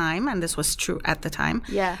at the time, and this was true at the time,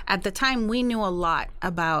 at the time we knew a lot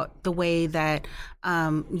about the way that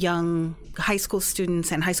young high school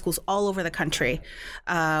students and high schools all over the country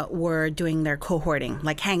were doing their cohorting,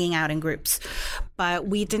 like hanging out in groups. But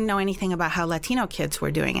we didn't know anything about how Latino kids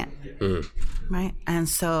were doing it. Right? And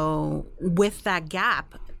so with that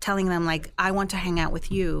gap, telling them, like, I want to hang out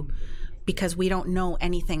with you because we don't know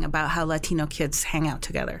anything about how Latino kids hang out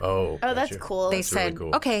together. Oh, that's cool. They That's said,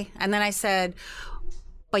 really cool. okay. And then I said,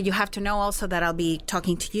 but you have to know also that I'll be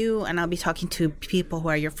talking to you, and I'll be talking to people who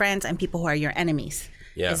are your friends and people who are your enemies.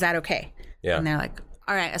 Yeah. Is that okay? Yeah. And they're like,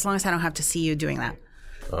 all right, as long as I don't have to see you doing that.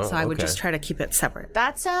 Oh, so I would okay. just try to keep it separate.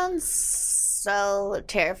 That sounds so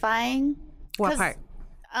terrifying. What part?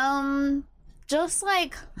 Just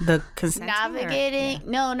like the consenting navigating.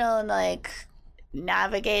 Like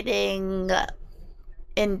navigating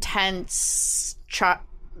intensely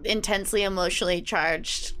emotionally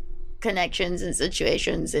charged connections and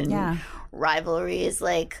situations and rivalries.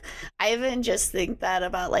 Like, I even just think that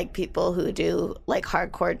about like people who do like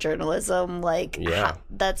hardcore journalism. Like,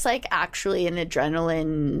 that's like actually an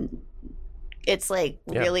adrenaline. It's like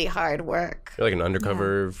really hard work. You're like an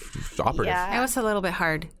undercover operative. Yeah. It was a little bit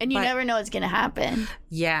hard. And you never know what's going to happen.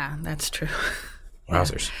 Yeah, that's true.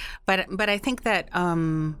 Wowzers. But I think that,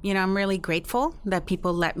 I'm really grateful that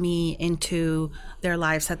people let me into their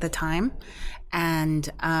lives at the time. And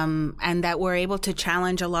that we're able to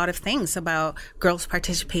challenge a lot of things about girls'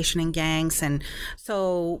 participation in gangs. And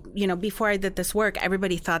so, before I did this work,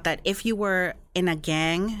 everybody thought that if you were in a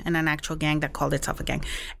gang, in an actual gang that called itself a gang,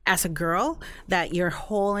 as a girl, that your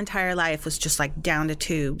whole entire life was just like down the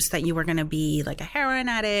tubes, that you were going to be like a heroin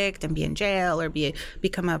addict and be in jail or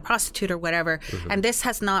become a prostitute or whatever. Mm-hmm. And this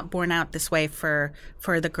has not borne out this way for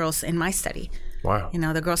the girls in my study. Wow.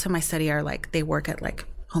 The girls in my study are like, they work at like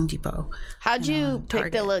Home Depot. How'd you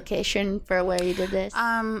pick the location for where you did this?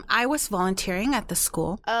 I was volunteering at the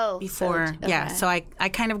school. Before. So I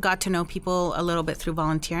kind of got to know people a little bit through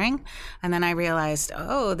volunteering. And then I realized,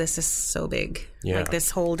 this is so big. Yeah. Like, this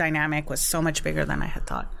whole dynamic was so much bigger than I had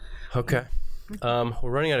thought. Okay. We're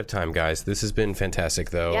running out of time, guys. This has been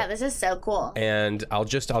fantastic, though. Yeah, this is so cool. And I'll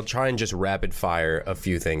try and just rapid fire a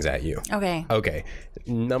few things at you. Okay.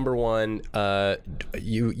 Number one,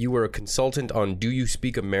 you were a consultant on Do You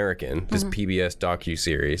Speak American, this PBS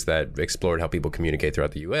docuseries that explored how people communicate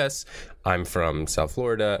throughout the U.S. I'm from South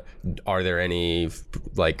Florida. Are there any,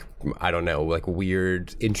 like, I don't know, like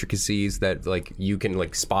weird intricacies that like you can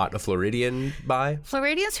like spot a Floridian by?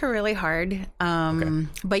 Floridians are really hard,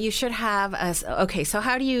 but you should have so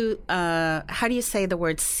how do you say the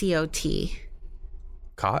word COT?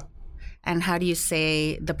 Caught. And how do you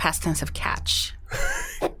say the past tense of catch?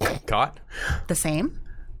 Caught. The same.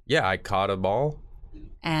 Yeah, I caught a ball.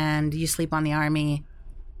 And you sleep on the army.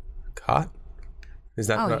 Caught. Is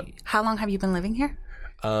that not? How long have you been living here?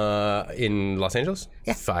 In Los Angeles?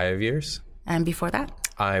 Yeah. 5 years. And before that?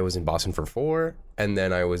 I was in Boston for 4, and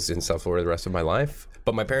then I was in South Florida the rest of my life.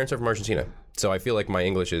 But my parents are from Argentina, so I feel like my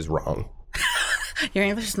English is wrong. Your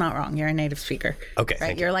English is not wrong. You're a native speaker. Okay,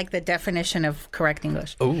 right? You're like the definition of correct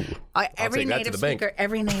English. Ooh, every native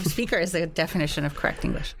speaker is the definition of correct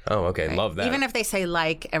English. Oh, okay, right? Love that. Even if they say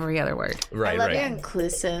like every other word. Right, I love your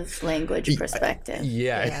inclusive language perspective.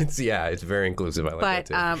 It's very inclusive. I like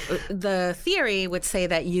that too. But the theory would say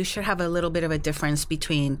that you should have a little bit of a difference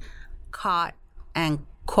between caught and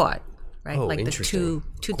caught, right? Oh, like the two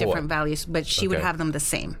different values, but she would have them the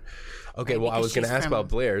same. Okay, well, I was going to ask about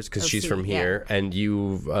Blair's because she's from here, and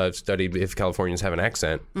you've studied if Californians have an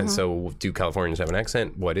accent. And so, do Californians have an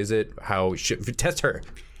accent? What is it? How should test her?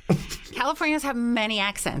 Californians have many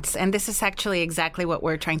accents, and this is actually exactly what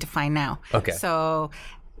we're trying to find now. Okay. So,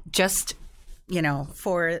 just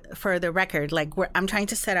for the record, like I'm trying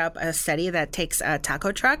to set up a study that takes a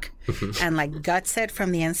taco truck and like guts it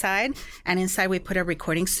from the inside, and inside we put a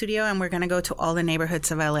recording studio, and we're gonna go to all the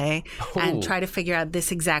neighborhoods of LA and try to figure out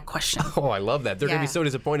this exact question. Oh, I love that. They're gonna be so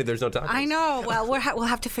disappointed there's no tacos. I know. Well, we'll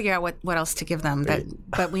have to figure out what else to give them,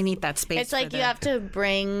 but we need that space. It's like you have to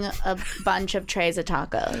bring a bunch of trays of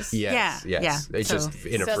tacos. Yes. It's just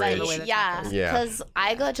in a fridge. Because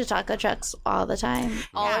I go to taco trucks all the time,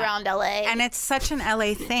 all around LA. And it's such an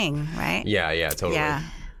LA thing, right? Yeah, totally. Yeah.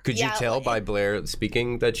 Could you tell by Blair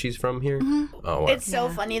speaking that she's from here? Mm-hmm. Oh, wow. It's so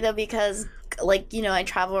funny though, because I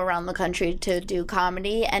travel around the country to do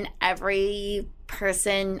comedy, and every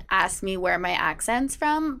person asks me where my accent's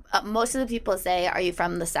from. Most of the people say, "Are you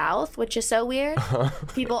from the South?" Which is so weird.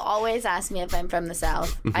 People always ask me if I'm from the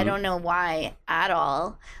South. I don't know why at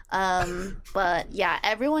all. But yeah,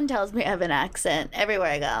 everyone tells me I have an accent everywhere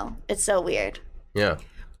I go. It's so weird. Yeah.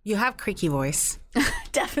 You have creaky voice.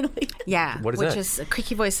 Definitely. Yeah. What is which that? Is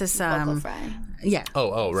creaky voice is vocal fry. Yeah.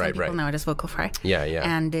 Oh, right, Some people know it as vocal fry. Yeah.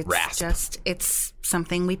 And it's Rasp. it's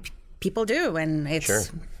something people do, and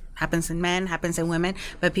it's happens in men, happens in women,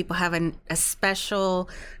 but people have a special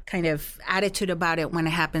kind of attitude about it when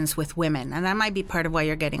it happens with women, and that might be part of why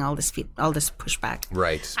you're getting all this pushback.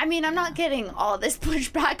 Right. I mean, I'm not getting all this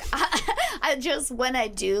pushback. I just, when I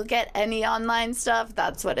do get any online stuff,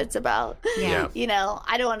 that's what it's about. Yeah.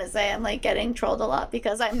 I don't want to say I'm like getting trolled a lot,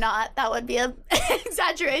 because I'm not. That would be an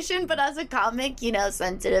exaggeration. But as a comic,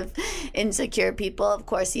 sensitive, insecure people, of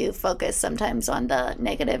course, you focus sometimes on the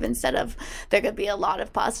negative instead of, there could be a lot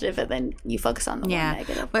of positive, and then you focus on the one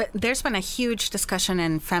negative. But there's been a huge discussion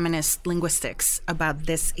in feminist linguistics about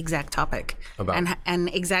this exact topic, and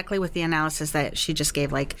exactly with the analysis that she just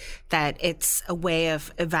gave, like that it's a way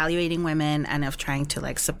of evaluating women and of trying to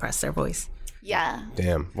like suppress their voice. Yeah.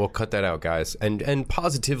 Damn. We'll cut that out, guys, and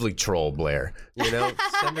positively troll Blair.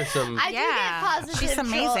 Send her some. I do get positive. She's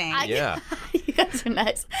amazing. You guys are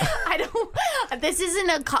nice. I don't. This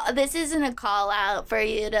isn't a call out for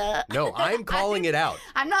you to. No, I'm calling it out.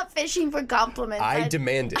 I'm not fishing for compliments. I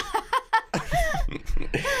demand it.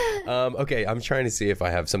 Okay, I'm trying to see if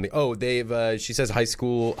I have something. Oh, she says high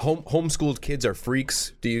school homeschooled kids are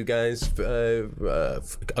freaks. Do you guys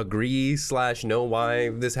agree / know why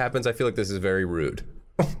this happens? I feel like this is very rude.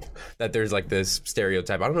 That there's like this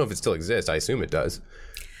stereotype. I don't know if it still exists. I assume it does.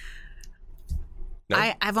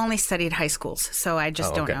 No? I've only studied high schools, so I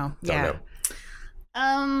just don't know. Don't know.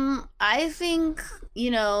 I think,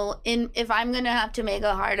 if I'm going to have to make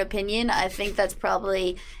a hard opinion, I think that's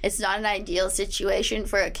probably, it's not an ideal situation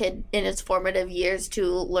for a kid in its formative years to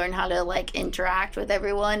learn how to like interact with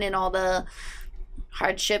everyone and all the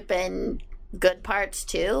hardship and good parts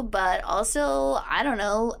too. But also, I don't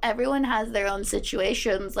know, everyone has their own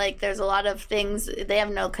situations. Like there's a lot of things they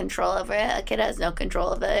have no control over it. A kid has no control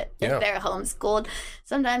of it. If they're homeschooled,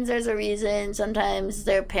 sometimes there's a reason, sometimes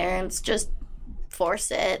their parents just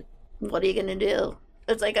force it. What are you gonna do?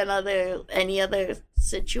 It's like any other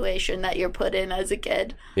situation that you're put in as a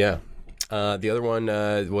kid. Yeah. The other one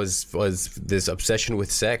was this obsession with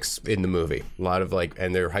sex in the movie. A lot of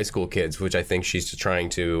and they're high school kids, which I think she's trying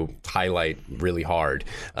to highlight really hard.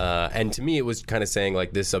 And to me, it was kind of saying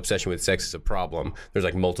like this obsession with sex is a problem. There's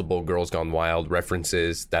like multiple Girls Gone Wild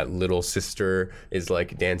references. That little sister is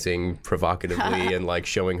like dancing provocatively and like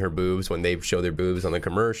showing her boobs when they show their boobs on the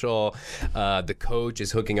commercial. The coach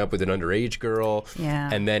is hooking up with an underage girl. Yeah.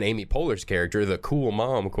 And then Amy Poehler's character, the cool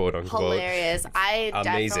mom, quote unquote. Hilarious. I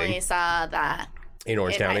definitely saw that in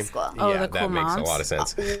Orange County. High school. Oh, yeah, the cool that makes moms? a lot of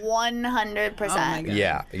sense. 100%.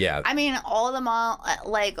 Yeah. I mean, all the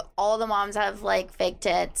moms have like fake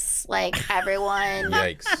tits. Like everyone.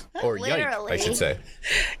 Yikes. Or yike, I should say.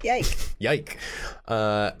 Yike.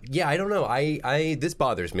 Yeah, I don't know. I this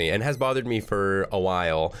bothers me and has bothered me for a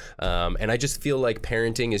while. And I just feel like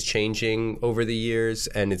parenting is changing over the years,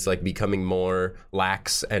 and it's like becoming more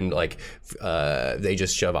lax, and like they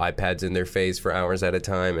just shove iPads in their face for hours at a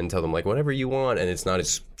time and tell them like whatever you want, and it's not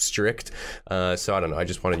as strict. So I don't know. I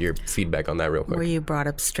just wanted your feedback on that real quick. Were you brought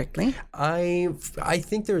up strictly? I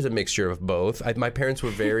think there's a mixture of both. My parents were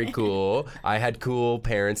very cool. I had cool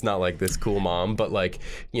parents, not like this cool mom, but like,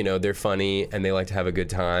 they're funny and they like to have a good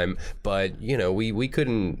time. But, we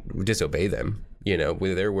couldn't disobey them.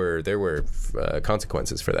 There were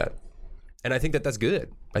consequences for that. And I think that that's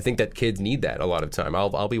good. I think that kids need that a lot of time.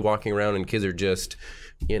 I'll be walking around and kids are just,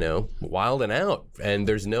 wilding out. And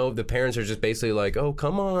the parents are just basically like, oh,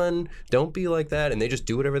 come on, don't be like that. And they just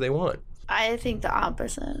do whatever they want. I think the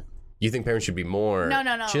opposite. You think parents should be more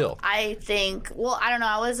chill? I think, I don't know.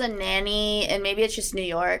 I was a nanny, and maybe it's just New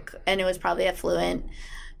York, and it was probably affluent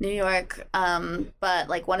New York. But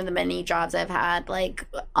like one of the many jobs I've had like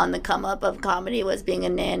on the come up of comedy was being a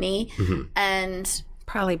nanny. And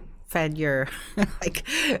Probably fed your like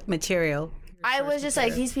material. I was just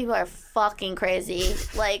like, these people are fucking crazy.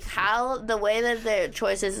 Like, how the way that their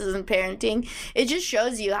choices in parenting, it just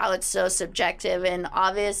shows you how it's so subjective. And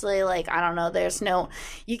obviously, like, I don't know,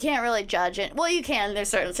 you can't really judge it. Well, you can, there's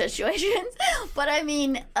certain situations. But I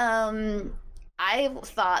mean, I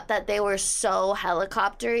thought that they were so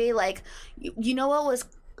helicoptery. Like, you know what was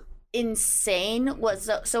insane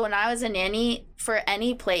was, so when I was a nanny, for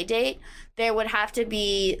any play date, there would have to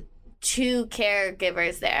be 2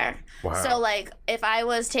 caregivers there. Wow. So like if I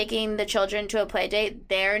was taking the children to a play date,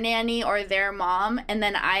 their nanny or their mom, and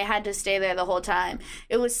then I had to stay there the whole time.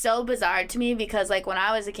 It was so bizarre to me because like when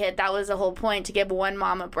I was a kid, that was the whole point, to give one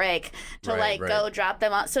mom a break to go drop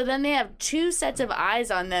them off. So then they have 2 sets of eyes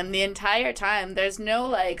on them the entire time. There's no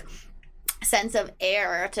like sense of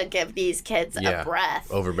air to give these kids a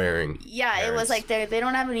breath. Overbearing. Yeah, parents. It was like they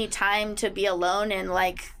don't have any time to be alone, and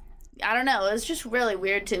like I don't know. It was just really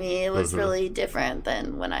weird to me. It was really different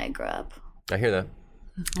than when I grew up. I hear that.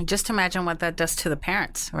 Just imagine what that does to the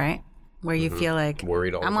parents, right? Where you feel like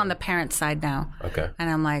worried all the I'm time. on the parent side now. Okay. And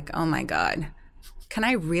I'm like, oh my God, can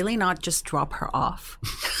I really not just drop her off?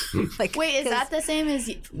 Like, wait, is that the same as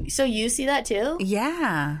you? So you see that too?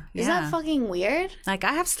 Yeah. Is that fucking weird? Like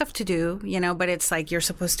I have stuff to do, but it's like you're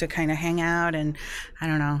supposed to kind of hang out and I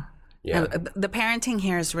don't know. Yeah. The parenting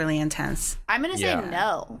here is really intense. I'm gonna say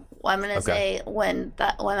no. I'm gonna say when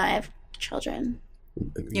I have children.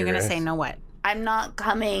 You're gonna say no what? I'm not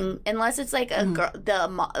coming unless it's like a girl. The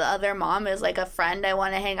other mom is like a friend I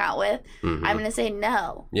want to hang out with. I'm gonna say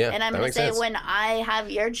no. Yeah, and I'm that gonna makes say sense. when I have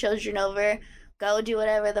your children over, go do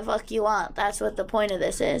whatever the fuck you want. That's what the point of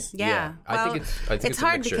this is. Yeah. I think it's it's a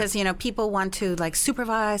hard mixture. because, people want to like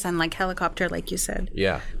supervise and like helicopter, like you said.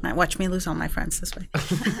 Yeah. Might watch me lose all my friends this way.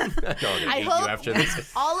 I hope after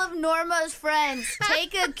this. all of Norma's friends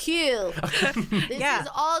take a cue. This is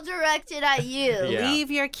all directed at you. Yeah. Leave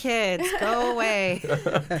your kids. Go away.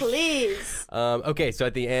 Please. Okay, so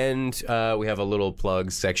at the end, we have a little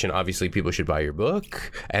plug section. Obviously, people should buy your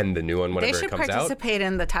book and the new one They whenever should it comes out. participate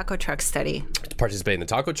in the taco truck study. Participate in the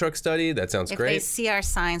taco truck study. That sounds If great. they see our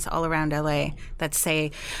signs all around LA that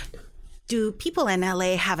say, do people in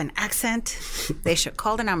LA have an accent? They should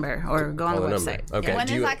call the number or go on the website. Okay. When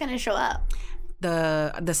is that going to show up?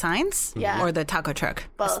 The signs? Yeah. Or the taco truck?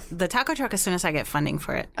 Both. The taco truck as soon as I get funding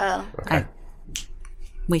for it. Oh. Okay.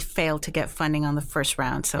 We failed to get funding on the first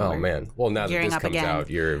round, so Oh we're man! Well, now that gearing this up comes again. out,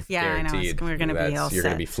 you're I know. guaranteed. We're going to be all You're set.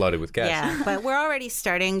 going to be flooded with cash. Yeah, but we're already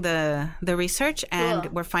starting the research, and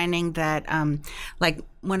we're finding that like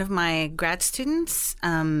one of my grad students,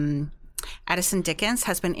 Addison Dickens,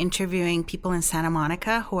 has been interviewing people in Santa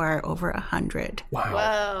Monica who are over 100. Wow.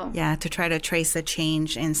 Whoa. Yeah, to try to trace the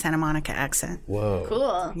change in Santa Monica accent. Whoa.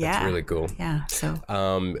 Cool. Yeah, That's really cool. Yeah, so.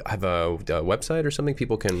 Have a website or something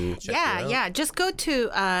people can check you out? Yeah. Just go to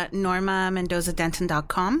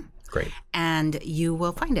normamendozadenton.com. Great. And you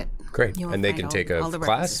will find it. Great. You will And they find can all- take all a the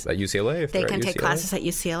class references. at UCLA if They they're can at take UCLA? classes at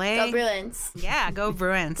UCLA. Go Bruins. Yeah, go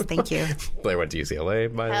Bruins. Thank you. Blair went to UCLA,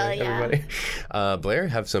 by the Hell way, yeah. everybody. Blair,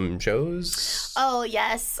 have some shows? Oh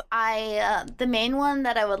yes, I the main one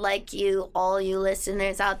that I would like all you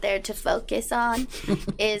listeners out there to focus on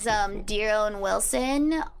is Dear Owen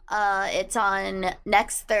Wilson. It's on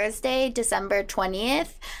next Thursday, December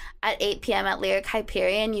 20th. At 8 p.m. at Lyric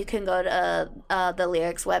Hyperion. You can go to the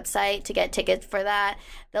Lyrics website to get tickets for that.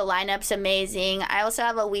 The lineup's amazing. I also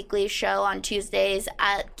have a weekly show on Tuesdays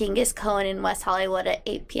at Genghis Cohen in West Hollywood at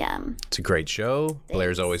 8 p.m. It's a great show.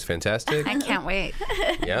 Blair's always fantastic. I can't wait.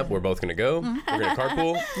 Yep, we're both going to go. We're going to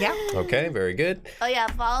carpool. Yeah. Okay, very good. Oh yeah,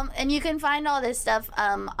 follow, and you can find all this stuff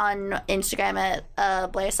on Instagram at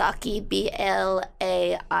Blair Socci, BlairSocci.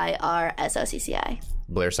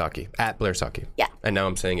 Blair Socci, at Blair Socci. Yeah. And now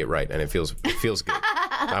I'm saying it right, and it feels good.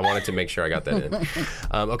 I wanted to make sure I got that in.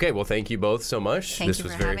 Okay, well, thank you both so much. Thank this you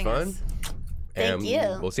was for very having fun. us. Thank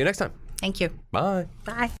you. We'll see you next time. Thank you. Bye.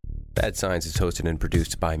 Bye. Bad Science is hosted and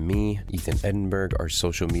produced by me, Ethan Edinburgh. Our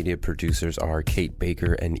social media producers are Kate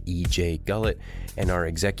Baker and EJ Gullett, and our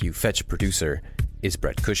executive fetch producer is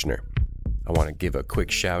Brett Kushner. I want to give a quick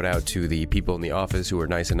shout out to the people in the office who were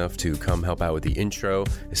nice enough to come help out with the intro,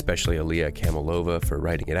 especially Aaliyah Kamilova for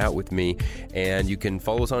writing it out with me. And you can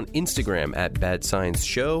follow us on Instagram at Bad Science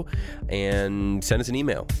Show and send us an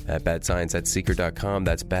email at badscience@seeker.com.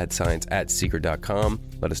 That's badscience@seeker.com.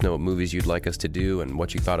 Let us know what movies you'd like us to do and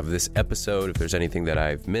what you thought of this episode, if there's anything that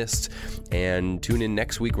I've missed. And tune in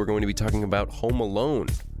next week. We're going to be talking about Home Alone.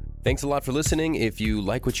 Thanks a lot for listening. If you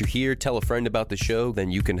like what you hear, tell a friend about the show.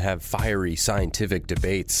 Then you can have fiery scientific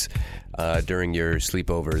debates during your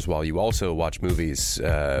sleepovers while you also watch movies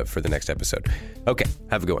for the next episode. Okay,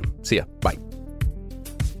 have a good one. See ya. Bye.